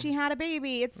was whatever. She had a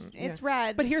baby. It's Yeah.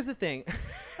 red. But here's the thing.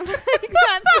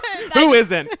 That's- Who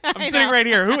isn't? I'm I sitting know. right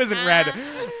here. Who isn't red?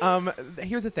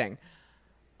 Here's the thing.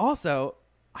 Also,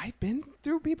 I've been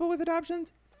through people with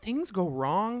adoptions. Things go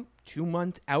wrong 2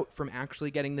 months out from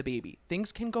actually getting the baby.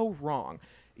 Things can go wrong.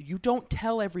 You don't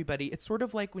tell everybody. It's sort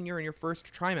of like when you're in your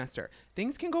first trimester.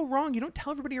 Things can go wrong. You don't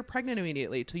tell everybody you're pregnant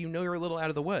immediately till you know you're a little out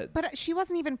of the woods. But she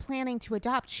wasn't even planning to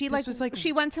adopt. She This was like-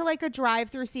 she went to like a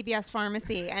drive-through CVS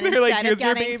pharmacy, and They're like, instead of "Here's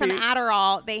your getting some baby."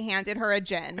 Adderall, they handed her a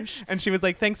ginge. And she was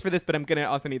like, thanks for this, but I'm going to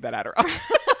also need that Adderall.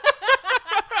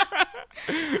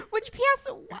 Which, P.S.,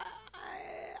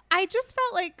 I just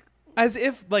felt like As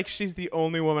if like she's the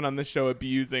only woman on the show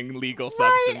abusing legal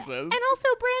Right. substances. And also,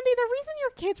 Brandy, the reason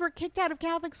your kids were kicked out of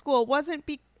Catholic school wasn't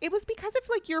it was because of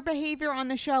like your behavior on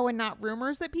the show and not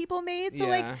rumors that people made. So Yeah,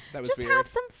 that like was just weird. have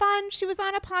some fun. She was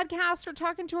on a podcast or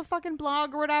talking to a fucking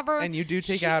blog or whatever. And you do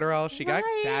take Adderall. She got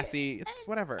Right. sassy. It's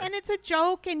whatever. And it's a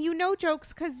joke, and you know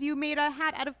jokes because you made a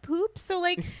hat out of poop. So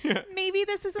like maybe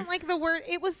this isn't like the word.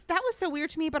 That was so weird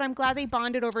to me, but I'm glad they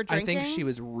bonded over drinking. I think she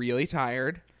was really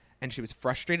tired. And she was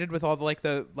frustrated with all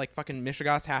the fucking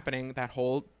mishigas happening that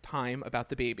whole time about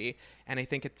the baby. And I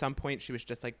think at some point she was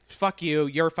just like, fuck you,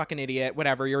 you're a fucking idiot,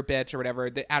 whatever, you're a bitch or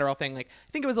whatever. The Adderall thing, like,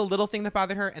 I think it was a little thing that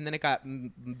bothered her. And then it got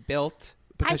built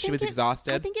because she was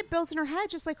exhausted. I think it builds in her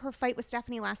head, just like her fight with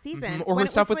Stephanie last season. Or when her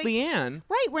it stuff was with like- Leanne.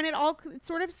 Right, when it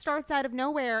sort of starts out of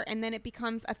nowhere and then it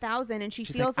becomes 1,000 and she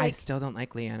She's feels like, I like still don't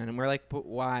like Leanne. And we're like, but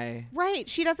why? right.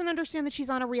 She doesn't understand that she's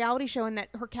on a reality show and that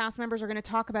her cast members are going to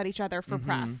talk about each other for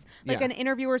press. Like Yeah. an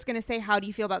interviewer is going to say, how do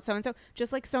you feel about so-and-so?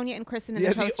 Just like Sonia and Kristen in Yeah,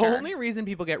 the the toaster. only reason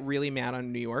people get really mad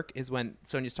on New York is when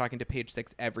Sonia's talking to Page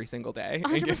Six every single day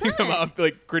and giving 100%. them up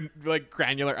like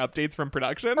granular updates from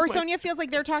production. or Like, Sonia feels like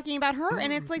they're talking about her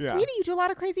and it's like, Yeah. sweetie, you do a lot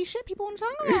of crazy shit. People want to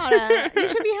talk about it. You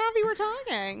should be happy we're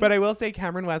talking. But I will say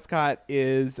Cameron Westcott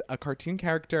is a cartoon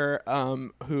character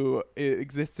who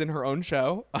exists in her own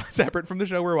show, separate from the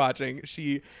show we're watching.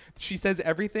 She says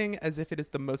everything as if it is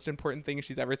the most important thing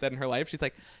she's ever said in her life. She's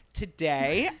like,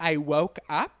 today I woke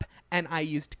up and I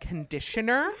used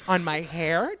conditioner on my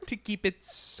hair to keep it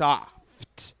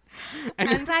soft.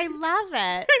 and I love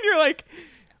it. And you're like,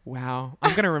 wow,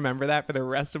 I'm going to remember that for the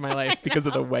rest of my life because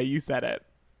of the way you said it.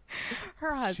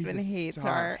 Her She's husband a hates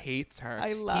star. her. Hates her. I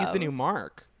He's love- the new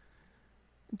Mark.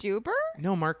 Duber?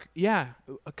 No, Mark. Yeah,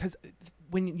 because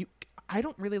I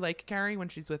don't really like Carrie when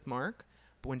she's with Mark,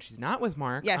 but when she's not with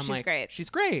Mark, Yeah, I'm she's like, great. She's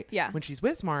great. Yeah. When she's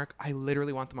with Mark, I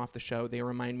literally want them off the show. They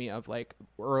remind me of like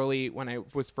early when I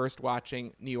was first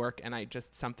watching New York, and I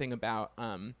just something about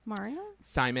Mario?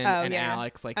 Simon Oh, and yeah.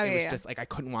 Alex, like Oh, it was yeah. just like I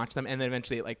couldn't watch them, and then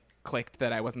eventually it like clicked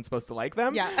that I wasn't supposed to like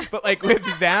them. Yeah. But like with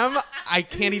them, I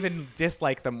can't even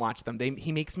dislike them. Watch them.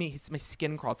 He makes me my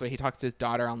skin crawls the way he talks to his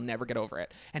daughter. I'll never get over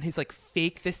it. And he's like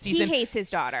fake this season. He hates his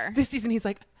daughter. This season, he's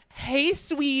like, hey,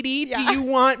 sweetie, Yeah. do you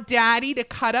want daddy to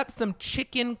cut up some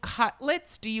chicken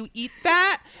cutlets? Do you eat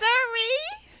that?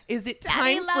 Sorry. Is it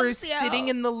Daddy time for loves you. sitting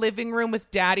in the living room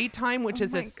with daddy time, which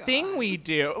is my a thing we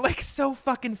do? Like, so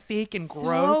fucking fake and So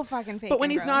gross. fucking fake But when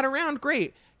and he's not gross. around,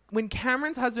 great. When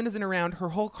Cameron's husband isn't around, her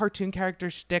whole cartoon character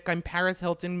shtick, I'm Paris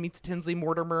Hilton meets Tinsley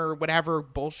Mortimer, whatever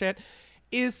bullshit,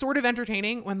 is sort of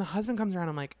entertaining. When the husband comes around,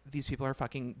 I'm like, these people are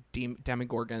fucking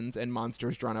demigorgons and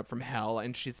monsters drawn up from hell,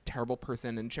 and she's a terrible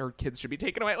person, and her kids should be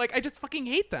taken away. Like, I just fucking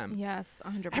hate them. Yes,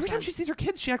 100%. Every time she sees her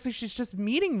kids, she acts like she's just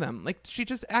meeting them. Like, she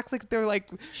just acts like they're like,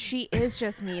 She is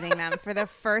just meeting them for the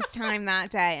first time that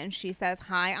day, and she says,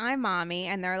 "Hi, I'm mommy,"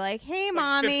 and they're like, "Hey,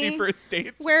 mommy, 50 first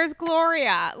dates. where's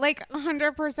Gloria?" Like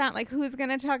 100%. Like, who's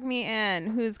gonna tuck me in?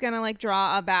 Who's gonna like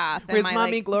draw a bath? Where's Am I,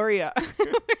 mommy like, Gloria?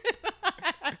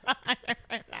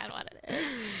 That's what it is.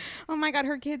 Oh my god,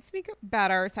 her kids speak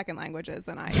better second languages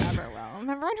than I ever will.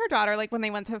 Remember when her daughter, like when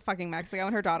they went to fucking Mexico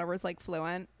and her daughter was like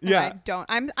fluent? And Yeah.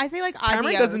 I say like adios.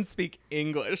 Cameron doesn't speak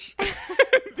English.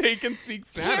 They can speak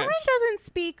Spanish. Cameron doesn't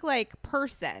speak like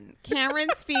person. Cameron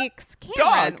speaks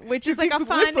Cameron, Dog. which She is like a speaks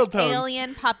fun whistle tones.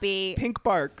 alien puppy. Pink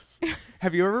barks.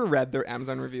 Have you ever read the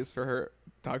Amazon reviews for her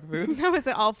dog food? How is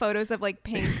it all photos of like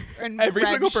pink and Every red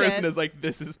single person shit? is like,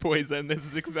 this is poison. This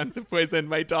is expensive poison.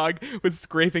 My dog was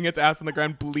scraping its ass on the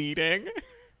ground bleeding.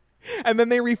 And then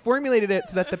they reformulated it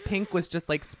so that the pink was just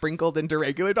like sprinkled into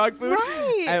regular dog food.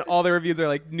 Right. And all the reviews are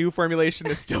like, new formulation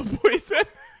is still poison.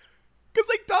 Because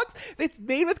like dogs, it's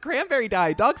made with cranberry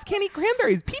dye. Dogs can't eat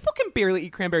cranberries. People can barely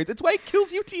eat cranberries. It's why it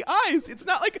kills UTIs. It's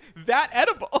not like that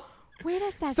edible. Wait a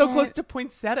second. So close to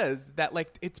poinsettias that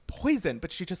like it's poison,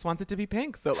 but she just wants it to be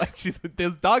pink. So like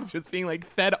those dogs just being like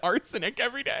fed arsenic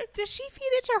every day. Does she feed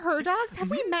it to her dogs? Have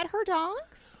Mm-hmm. we met her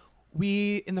dogs?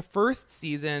 We in the first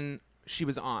season she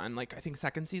was on, like I think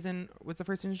second season was the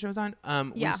first season she was on.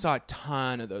 Yeah. We saw a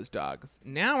ton of those dogs.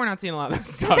 Now we're not seeing a lot of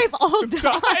those dogs. They've all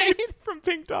died. from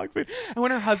pink dog food. And when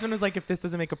her husband was like, if this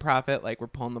doesn't make a profit, like we're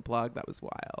pulling the plug, that was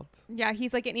wild. Yeah,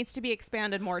 he's like, it needs to be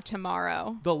expanded more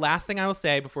tomorrow. The last thing I will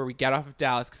say before we get off of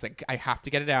Dallas, because I have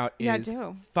to get it out, Yeah, is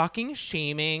do. fucking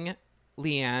shaming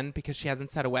Leanne because she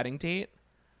hasn't set a wedding date.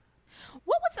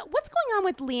 What's going going on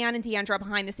with Leanne and Deandra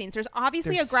behind the scenes? There's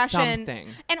obviously There's aggression. something.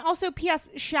 And also, P.S.,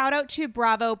 shout out to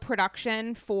Bravo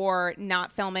Production for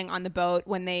not filming on the boat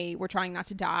when they were trying not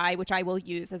to die, which I will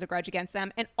use as a grudge against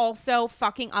them. And also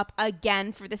fucking up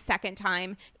again for the second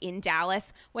time in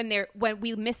Dallas when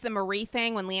we missed the Marie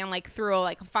thing, when Leanne like threw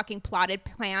a fucking plotted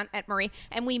plant at Marie,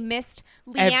 and we missed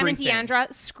Leanne Everything. and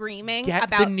Deandra screaming Get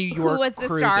about the New York who was the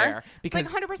crew star. there,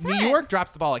 because like 100%. New York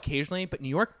drops the ball occasionally, but New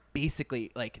York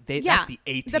basically that's the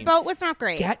A team. The boat was not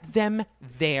great. Get them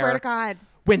there. Swear to God.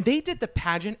 When they did the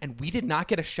pageant and we did not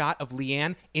get a shot of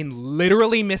Leanne in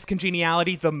literally Miss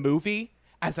Congeniality, the movie,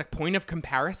 as a point of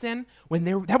comparison, when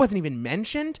that wasn't even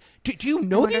mentioned. Do you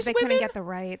know these they women? couldn't get the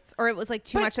rights, or it was like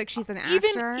too But much like she's an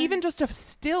actor. Even just a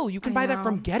still, you can buy that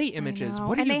from Getty Images.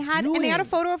 What are and you they had doing? And they had a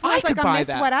photo of her I as like could a buy Miss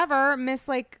that. whatever, Miss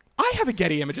like. I have a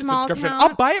Getty Images Small subscription. town.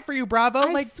 I'll buy it for you, Bravo.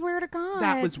 I swear to God.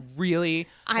 That was really,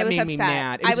 I that was made me upset.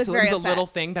 mad. It I was very a upset. little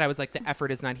thing, but I was like, the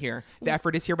effort is not here. The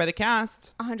effort is here by the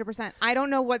cast. 100%. I don't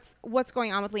know what's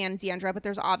going on with Leanne and Deandra, but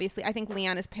there's obviously, I think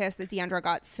Leanne is pissed that Deandra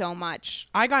got so much.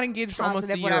 I got engaged almost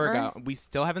a Positive, year whatever. ago. We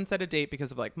still haven't set a date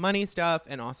because of like money stuff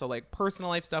and also like personal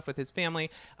life stuff with his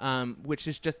family, which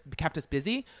has just kept us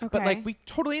busy. But Okay. like we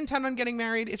totally intend on getting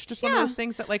married. It's just one of Yeah. those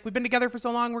things that like we've been together for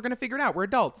so long, we're gonna figure it out. We're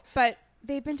adults. But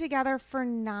they've been together for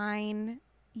 9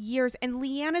 years, and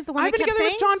Leanne is the one I've that been kept together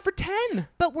saying. with John for 10.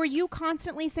 But were you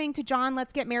constantly saying to John,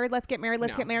 "Let's get married, let's get married,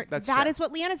 let's No, get married"? that's That true. is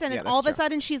what Leanne has done, Yeah, and that's all of a true.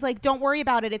 sudden she's like, "Don't worry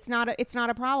about it. It's not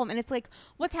a problem." And it's like,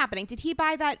 what's happening? Did he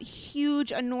buy that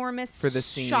huge, enormous, For the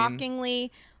scene.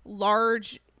 shockingly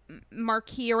large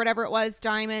marquee or whatever it was,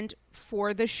 diamond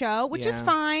for the show, which is Yeah.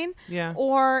 fine. Yeah.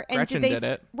 Or Gretchen did they did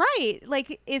it. right?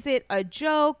 Like, is it a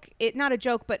joke? Not a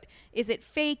joke, but is it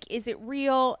fake? Is it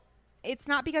real? It's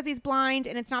not because he's blind,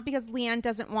 and it's not because Leanne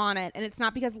doesn't want it, and it's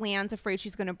not because Leanne's afraid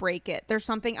she's going to break it. There's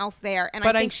something else there, and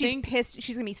But I I think she's think- pissed.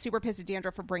 She's going to be super pissed at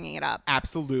Deandra for bringing it up.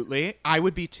 Absolutely. I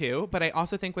would be too. But I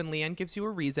also think when Leanne gives you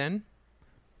a reason,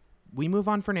 we move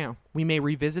on for now. We may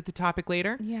revisit the topic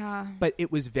later. Yeah. But it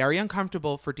was very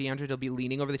uncomfortable for Deandra to be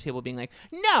leaning over the table being like,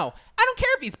 no, I don't care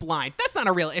if he's blind. That's not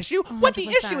a real issue. What the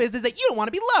 100%. issue is that you don't want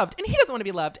to be loved and he doesn't want to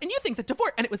be loved and you think that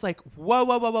divorce. And it was like,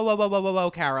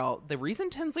 whoa, Carol. The reason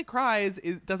Tinsley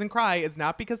doesn't cry is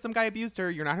not because some guy abused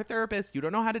her. You're not her therapist. You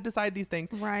don't know how to decide these things.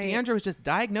 Right. Deandra was just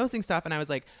diagnosing stuff. And I was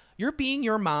like, you're being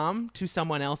your mom to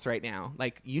someone else right now.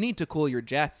 Like, you need to cool your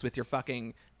jets with your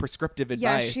fucking prescriptive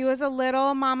advice. Yeah, she was a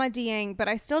little mama D'ing, but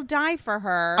I still die for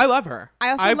her. I love her.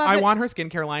 I also love I it- want her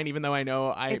skincare line, even though I know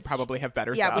I It's- probably have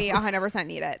better yeah, stuff. we 100%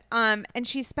 need it. And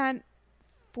she spent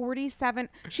 47.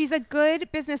 She's a good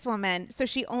businesswoman, so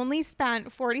she only spent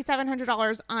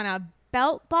 $4,700 on a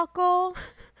belt buckle,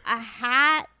 a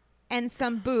hat, and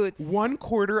some boots.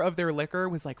 1/4 of their liquor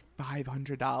was like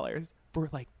 $500 for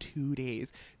like 2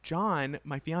 days. John,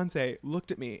 my fiance,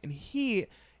 looked at me, and he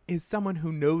is someone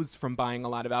who knows from buying a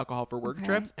lot of alcohol for work Okay.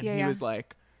 trips, and Yeah, he yeah. was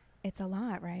like, It's a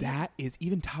lot, right? that is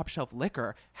even top shelf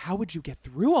liquor. How would you get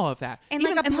through all of that? In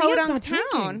Even, like a and Leanne's podunk not drinking.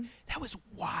 town. That was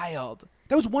wild.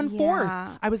 That was 1/4.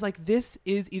 Yeah. I was like, this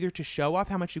is either to show off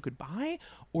how much you could buy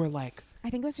or like, I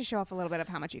think it was to show off a little bit of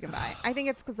how much you can buy. I think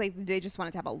it's because they just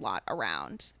wanted to have a lot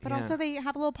around. But Yeah. also they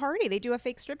have a little party. They do a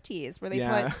fake striptease where they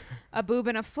Yeah. put a boob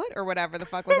in a foot or whatever the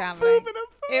fuck was happening. boob in a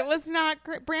foot. It was not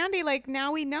great. Brandy, like,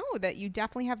 now we know that you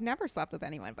definitely have never slept with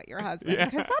anyone but your husband. Yeah.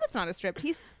 Because that is not a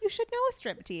striptease. You should know a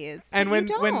striptease. and but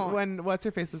you when don't. when what's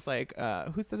her face was like,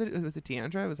 who said that it was it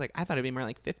Deandra? I was like, I thought it'd be more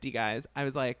like 50 guys. I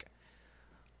was like,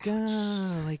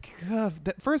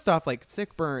 first off, like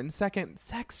sick burn. Second,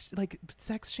 sex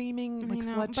shaming, like I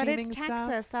know, slut but shaming it's stuff.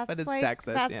 Texas. That's but it's like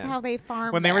Texas. that's yeah. how they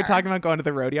farm. When they were there. talking about going to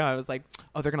the rodeo, I was like,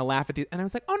 oh, they're gonna laugh at these, and I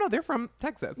was like, oh no, they're from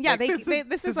Texas. Yeah, Like,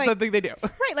 this is like- something they do.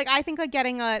 Right, like I think like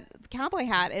getting a cowboy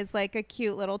hat is like a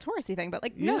cute little touristy thing, but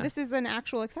like no, Yeah. this is an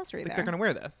actual accessory Like there. they're gonna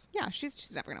wear this. Yeah,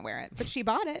 she's never gonna wear it, but she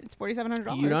bought it. It's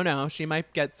 $4,700. You don't know. She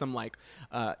might get some like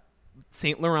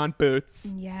Saint Laurent boots.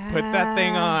 Put that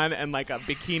thing on and like a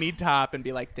bikini top and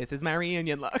be like, this is my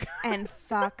reunion look. And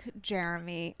fuck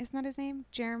Jeremy. Isn't that his name?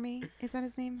 Jeremy? Is that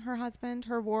his name? Her husband,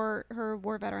 her war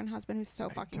veteran husband, who's so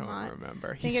fucking Don't hot. remember.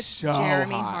 I think He's it's so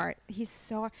Jeremy hot. Hart. He's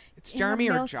so. It's in the Jeremy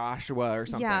or mil- Joshua or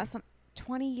something. Yeah,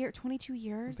 22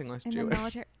 years Something less in Jewish. the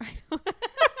military. I know.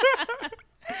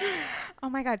 Oh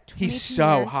my god, 22 He's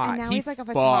so years, hot. And now He he's like a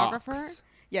photographer. fucks.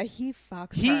 Yeah, he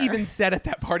fucks. He her. even said at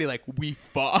that party, like, we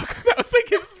fuck. That was like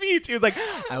his speech. He was like,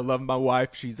 I love my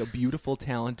wife. She's a beautiful,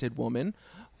 talented woman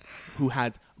who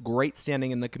has great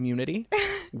standing in the community.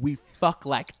 We fuck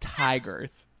like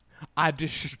tigers. I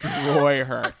destroy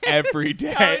her every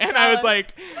day. And I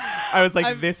was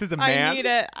like, this is a man. I need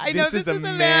it. I know this is a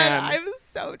man. I'm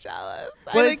so jealous.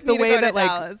 Well, I it's the need to way go to that, like,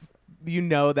 Dallas. you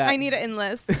know that I need to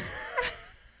enlist.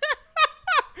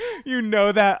 You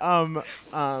know that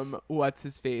what's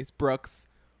his face? Brooks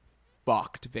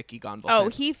fucked Vicky Gunvalson. Oh,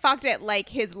 he fucked it like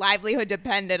his livelihood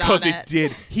depended on Because it. it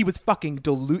did. He was fucking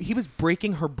he was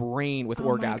breaking her brain with Oh my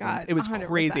orgasms. God, It was 100%.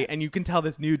 crazy. And you can tell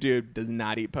this new dude does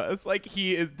not eat puss. Like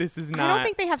this is not. I don't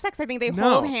think they have sex. I think they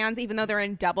No. hold hands even though they're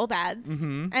in double beds.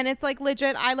 And it's like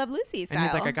legit I Love Lucy style. And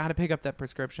he's like, I got to pick up that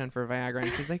prescription for Viagra.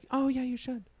 And she's like, oh, yeah, you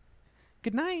should.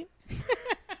 Good night.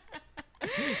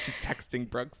 She's texting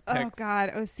Brooks pics. oh God,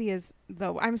 OC is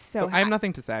the. I'm so. I have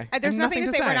nothing to say. There's I have nothing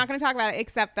to say. We're not going to talk about it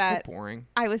except that So boring.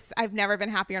 I've never been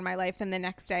happier in my life than the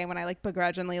next day when I like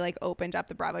begrudgingly like opened up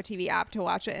the Bravo TV app to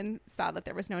watch it and saw that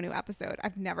there was no new episode.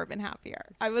 I've never been happier.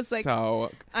 I was like,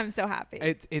 I'm so happy.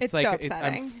 It's so like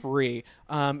upsetting. I'm free.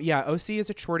 Yeah, OC is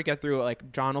a chore to get through.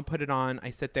 Like John will put it on. I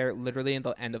sit there literally in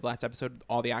the end of last episode.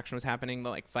 All the action was happening.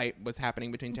 The like fight was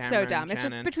happening between Tamara so dumb. and It's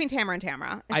Shannon. just between Tamara and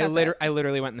Tamara. I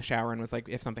literally went in the shower and was like,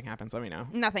 if something happens, let me know.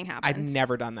 Nothing happened. I've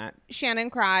never done that. Shannon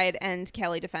cried and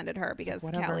Kelly defended her because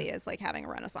Whatever. Kelly is like having a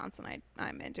renaissance and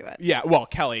I'm into it. Yeah, well,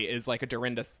 Kelly is like a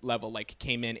Dorinda level. Like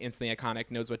came in instantly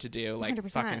iconic, knows what to do. Like 100%.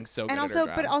 fucking so good and at also, her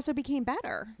job. but also became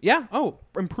better. Yeah. Oh,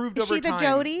 improved Is over she the time.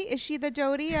 Jody? Is she the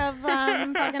Jody of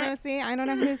fucking OC? I don't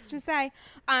know who's to say.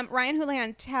 Ryan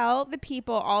Houlihan, tell the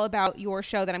people all about your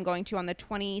show that I'm going to on the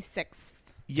 26th.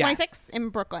 Yes. 26th in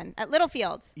Brooklyn at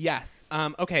Littlefield. Yes.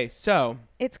 Okay. So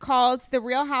It's called The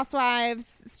Real Housewives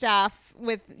Stuff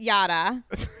with Yada.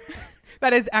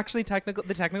 that is actually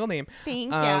the technical name.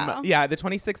 Thank you. Yeah, the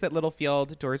 26th at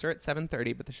Littlefield. Doors are at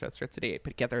 7:30, but the show starts at 8.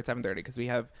 But get there at 7:30 because we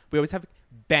always have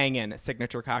bangin'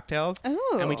 signature cocktails.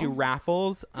 Ooh. And we do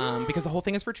raffles because the whole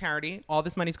thing is for charity. All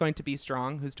this money's going to Be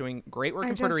Strong, who's doing great work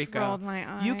in Puerto just Rico. rolled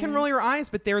my You can eyes. roll your eyes,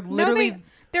 but they're literally.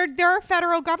 No, they're a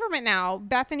federal government now.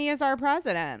 Bethany is our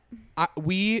president.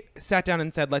 We sat down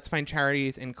and said, let's find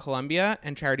charities in Colombia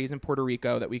and charities in Puerto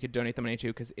Rico that we could donate the money to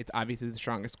because it's obviously the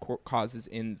strongest causes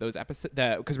in those episodes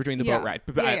because we're doing the boat ride.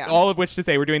 Yeah. All of which to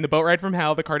say, we're doing the boat ride from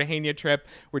hell, the Cartagena trip.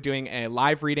 We're doing a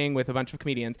live reading with a bunch of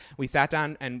comedians. We sat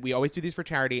down and we always do these for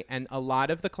charity. And a lot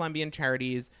of the Colombian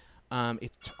charities,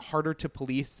 it's harder to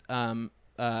police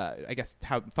I guess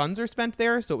how funds are spent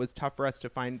there, so it was tough for us to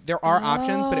find. There are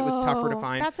options, but it was tougher to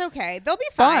find. That's okay. They'll be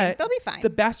fine. But They'll be fine. the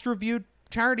best reviewed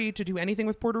charity to do anything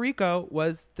with Puerto Rico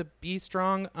was the Be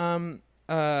Strong.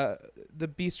 The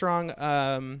Be Strong.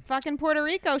 Fucking Puerto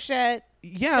Rico shit.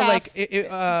 Yeah, stuff. like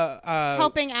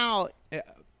Helping out.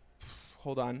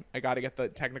 Hold on, I got to get the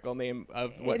technical name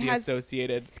of what It the has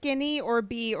associated skinny or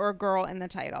bee or girl in the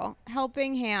title.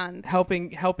 Helping hands. helping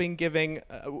giving.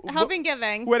 Helping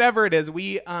giving. Whatever it is,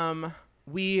 we God,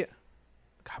 we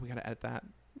gotta edit that.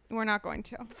 We're not going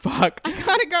to. Fuck. I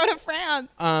gotta go to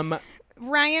France.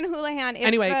 Ryan Houlihan. It's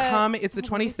Anyway, the, it's the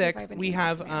Hold on, let me see if I 26th. an We email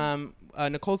have from you.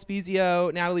 Nicole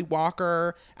Spezio, Natalie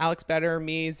Walker, Alex Better,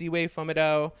 me, Ziwe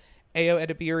Fomido, Ayo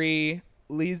Edibiri,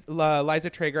 Liza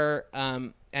Traeger,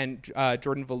 and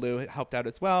Jordan Valu helped out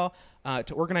as well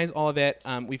to organize all of it.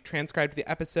 We've transcribed the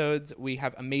episodes. We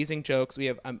have amazing jokes. We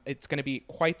have it's going to be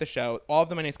quite the show. All of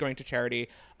the money is going to charity.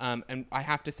 And I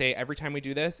have to say, every time we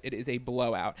do this, it is a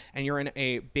blowout. And you're in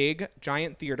a big,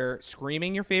 giant theater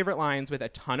screaming your favorite lines with a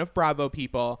ton of Bravo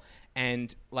people.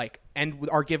 And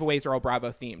our giveaways are all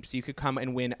Bravo themed. So you could come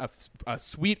and win a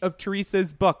suite of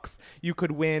Teresa's books. You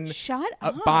could win Shut a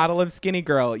up. bottle of Skinny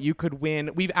Girl. You could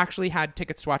win. We've actually had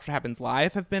tickets to Watch What Happens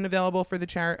Live have been available for the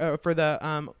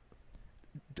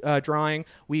drawing.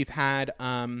 We've had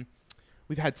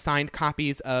signed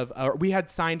copies of. We had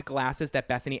signed glasses that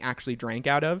Bethany actually drank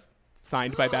out of.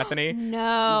 Signed by Bethany.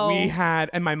 No. We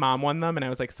had, and my mom won them, and I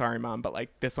was like, sorry, Mom, but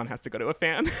like this one has to go to a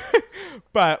fan.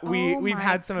 But we've my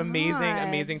had some God.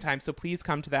 amazing times. So please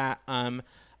come to that.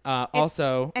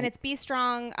 Also, And it's Be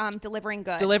Strong, Delivering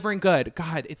Good. Delivering Good.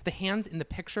 God, it's the hands in the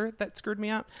picture that screwed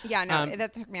me up. Yeah, no,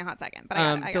 that took me a hot second. But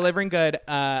I got it. Delivering Good.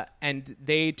 And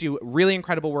they do really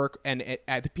incredible work, and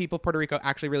the people of Puerto Rico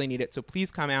actually really need it. So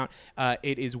please come out.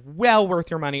 It is well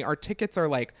worth your money. Our tickets are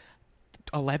like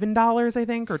 $11, I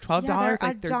think, or $12. Yeah,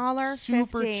 Like they're $1.50.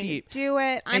 super cheap. Do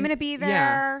it. I'm And- gonna be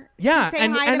there. Yeah, Say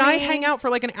and hi to I me. hang out for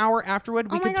like an hour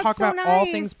afterward. We Oh my can God, talk so about all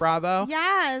nice. things Bravo.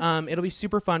 Yes. It'll be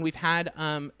super fun. We've had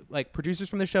like producers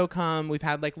from the show come. We've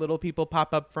had like little people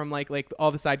pop up from like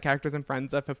all the side characters and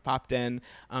friends that have popped in.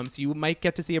 So you might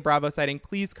get to see a Bravo sighting.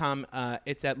 Please come.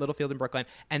 It's at Littlefield in Brooklyn.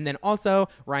 And then also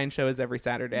Ryan's show is every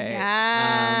Saturday.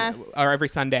 Yes. Or every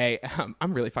Sunday.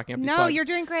 I'm really fucking up these No, plugs. you're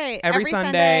doing great. Every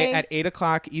Sunday at 8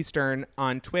 o'clock Eastern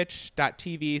on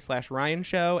twitch.tv/Ryan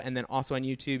Show. And then also on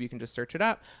YouTube, you can just search it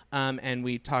up. And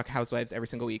we talk housewives every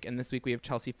single week. And this week we have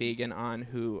Chelsea Fagan on,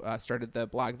 who started the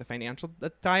blog The Financial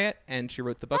Diet, and she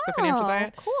wrote the book The Financial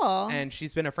Diet. Cool. And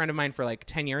she's been a friend of mine for like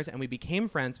 10 years, and we became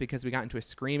friends because we got into a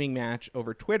screaming match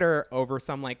over Twitter over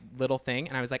some like little thing.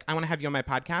 And I was like, I want to have you on my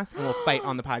podcast, and we'll fight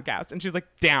on the podcast. And she's like,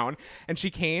 down. And she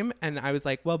came, and I was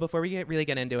like, well, before we really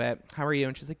get into it, how are you?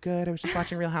 And she's like, good. I was just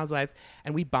watching Real Housewives.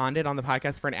 And we bonded on the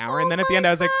podcast for an hour. And then at the end,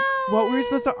 I was like, what were we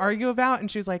supposed to argue about?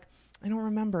 And she was like, I don't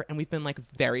remember. And we've been like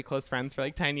very close friends for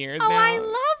like 10 years now. I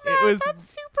love that. It was That's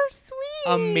super sweet.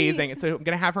 amazing. So I'm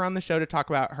going to have her on the show to talk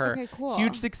about her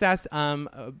huge success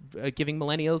giving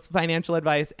millennials financial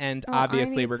advice. And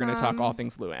obviously we're going to talk all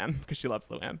things Luann, because she loves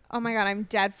Luann. Oh my God, I'm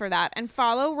dead for that. And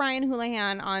follow Ryan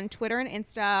Houlihan on Twitter and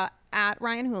Insta at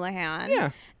Ryan Houlihan.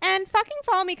 Yeah. And fucking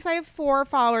follow me, because I have 4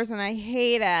 followers and I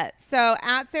hate it. So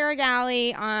at Sarah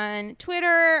Galley on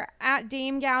Twitter, at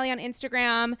Dame Galley on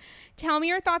Instagram. Tell me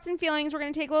your thoughts and feelings. We're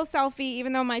going to take a little selfie,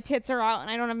 even though my tits are out and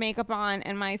I don't have makeup on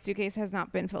and my suitcase has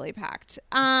not been fully packed.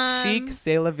 Chic,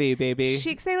 c'est la vie, baby.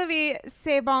 Chic, c'est la vie.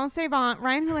 C'est bon, c'est bon.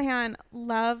 Ryan Houlihan,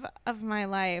 love of my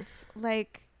life.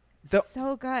 Like,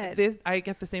 so good. I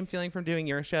get the same feeling from doing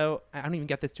your show. I don't even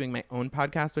get this doing my own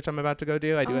podcast, which I'm about to go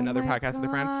do. I do another podcast with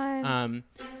a friend.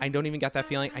 I don't even get that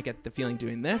feeling. I get the feeling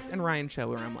doing this and Ryan's show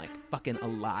where I'm like fucking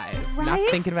alive, not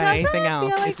thinking about anything else.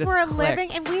 Feel like it just we're clicks.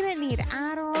 living, and we didn't need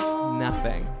Adderall.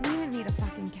 Nothing. We didn't need a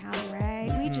fucking cabaret.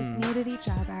 We just needed each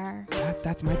other.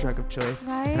 That's my drug of choice,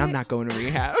 right? And I'm not going to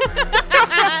rehab.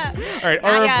 All right,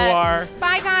 au revoir.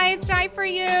 Bye, guys. Die for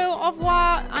you. Au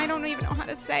revoir. I don't even know how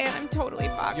to say it. I'm totally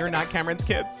fucked. You're not Cameron's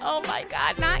kids. Oh my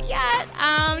God, not yet.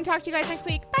 Talk to you guys next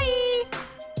week. Bye.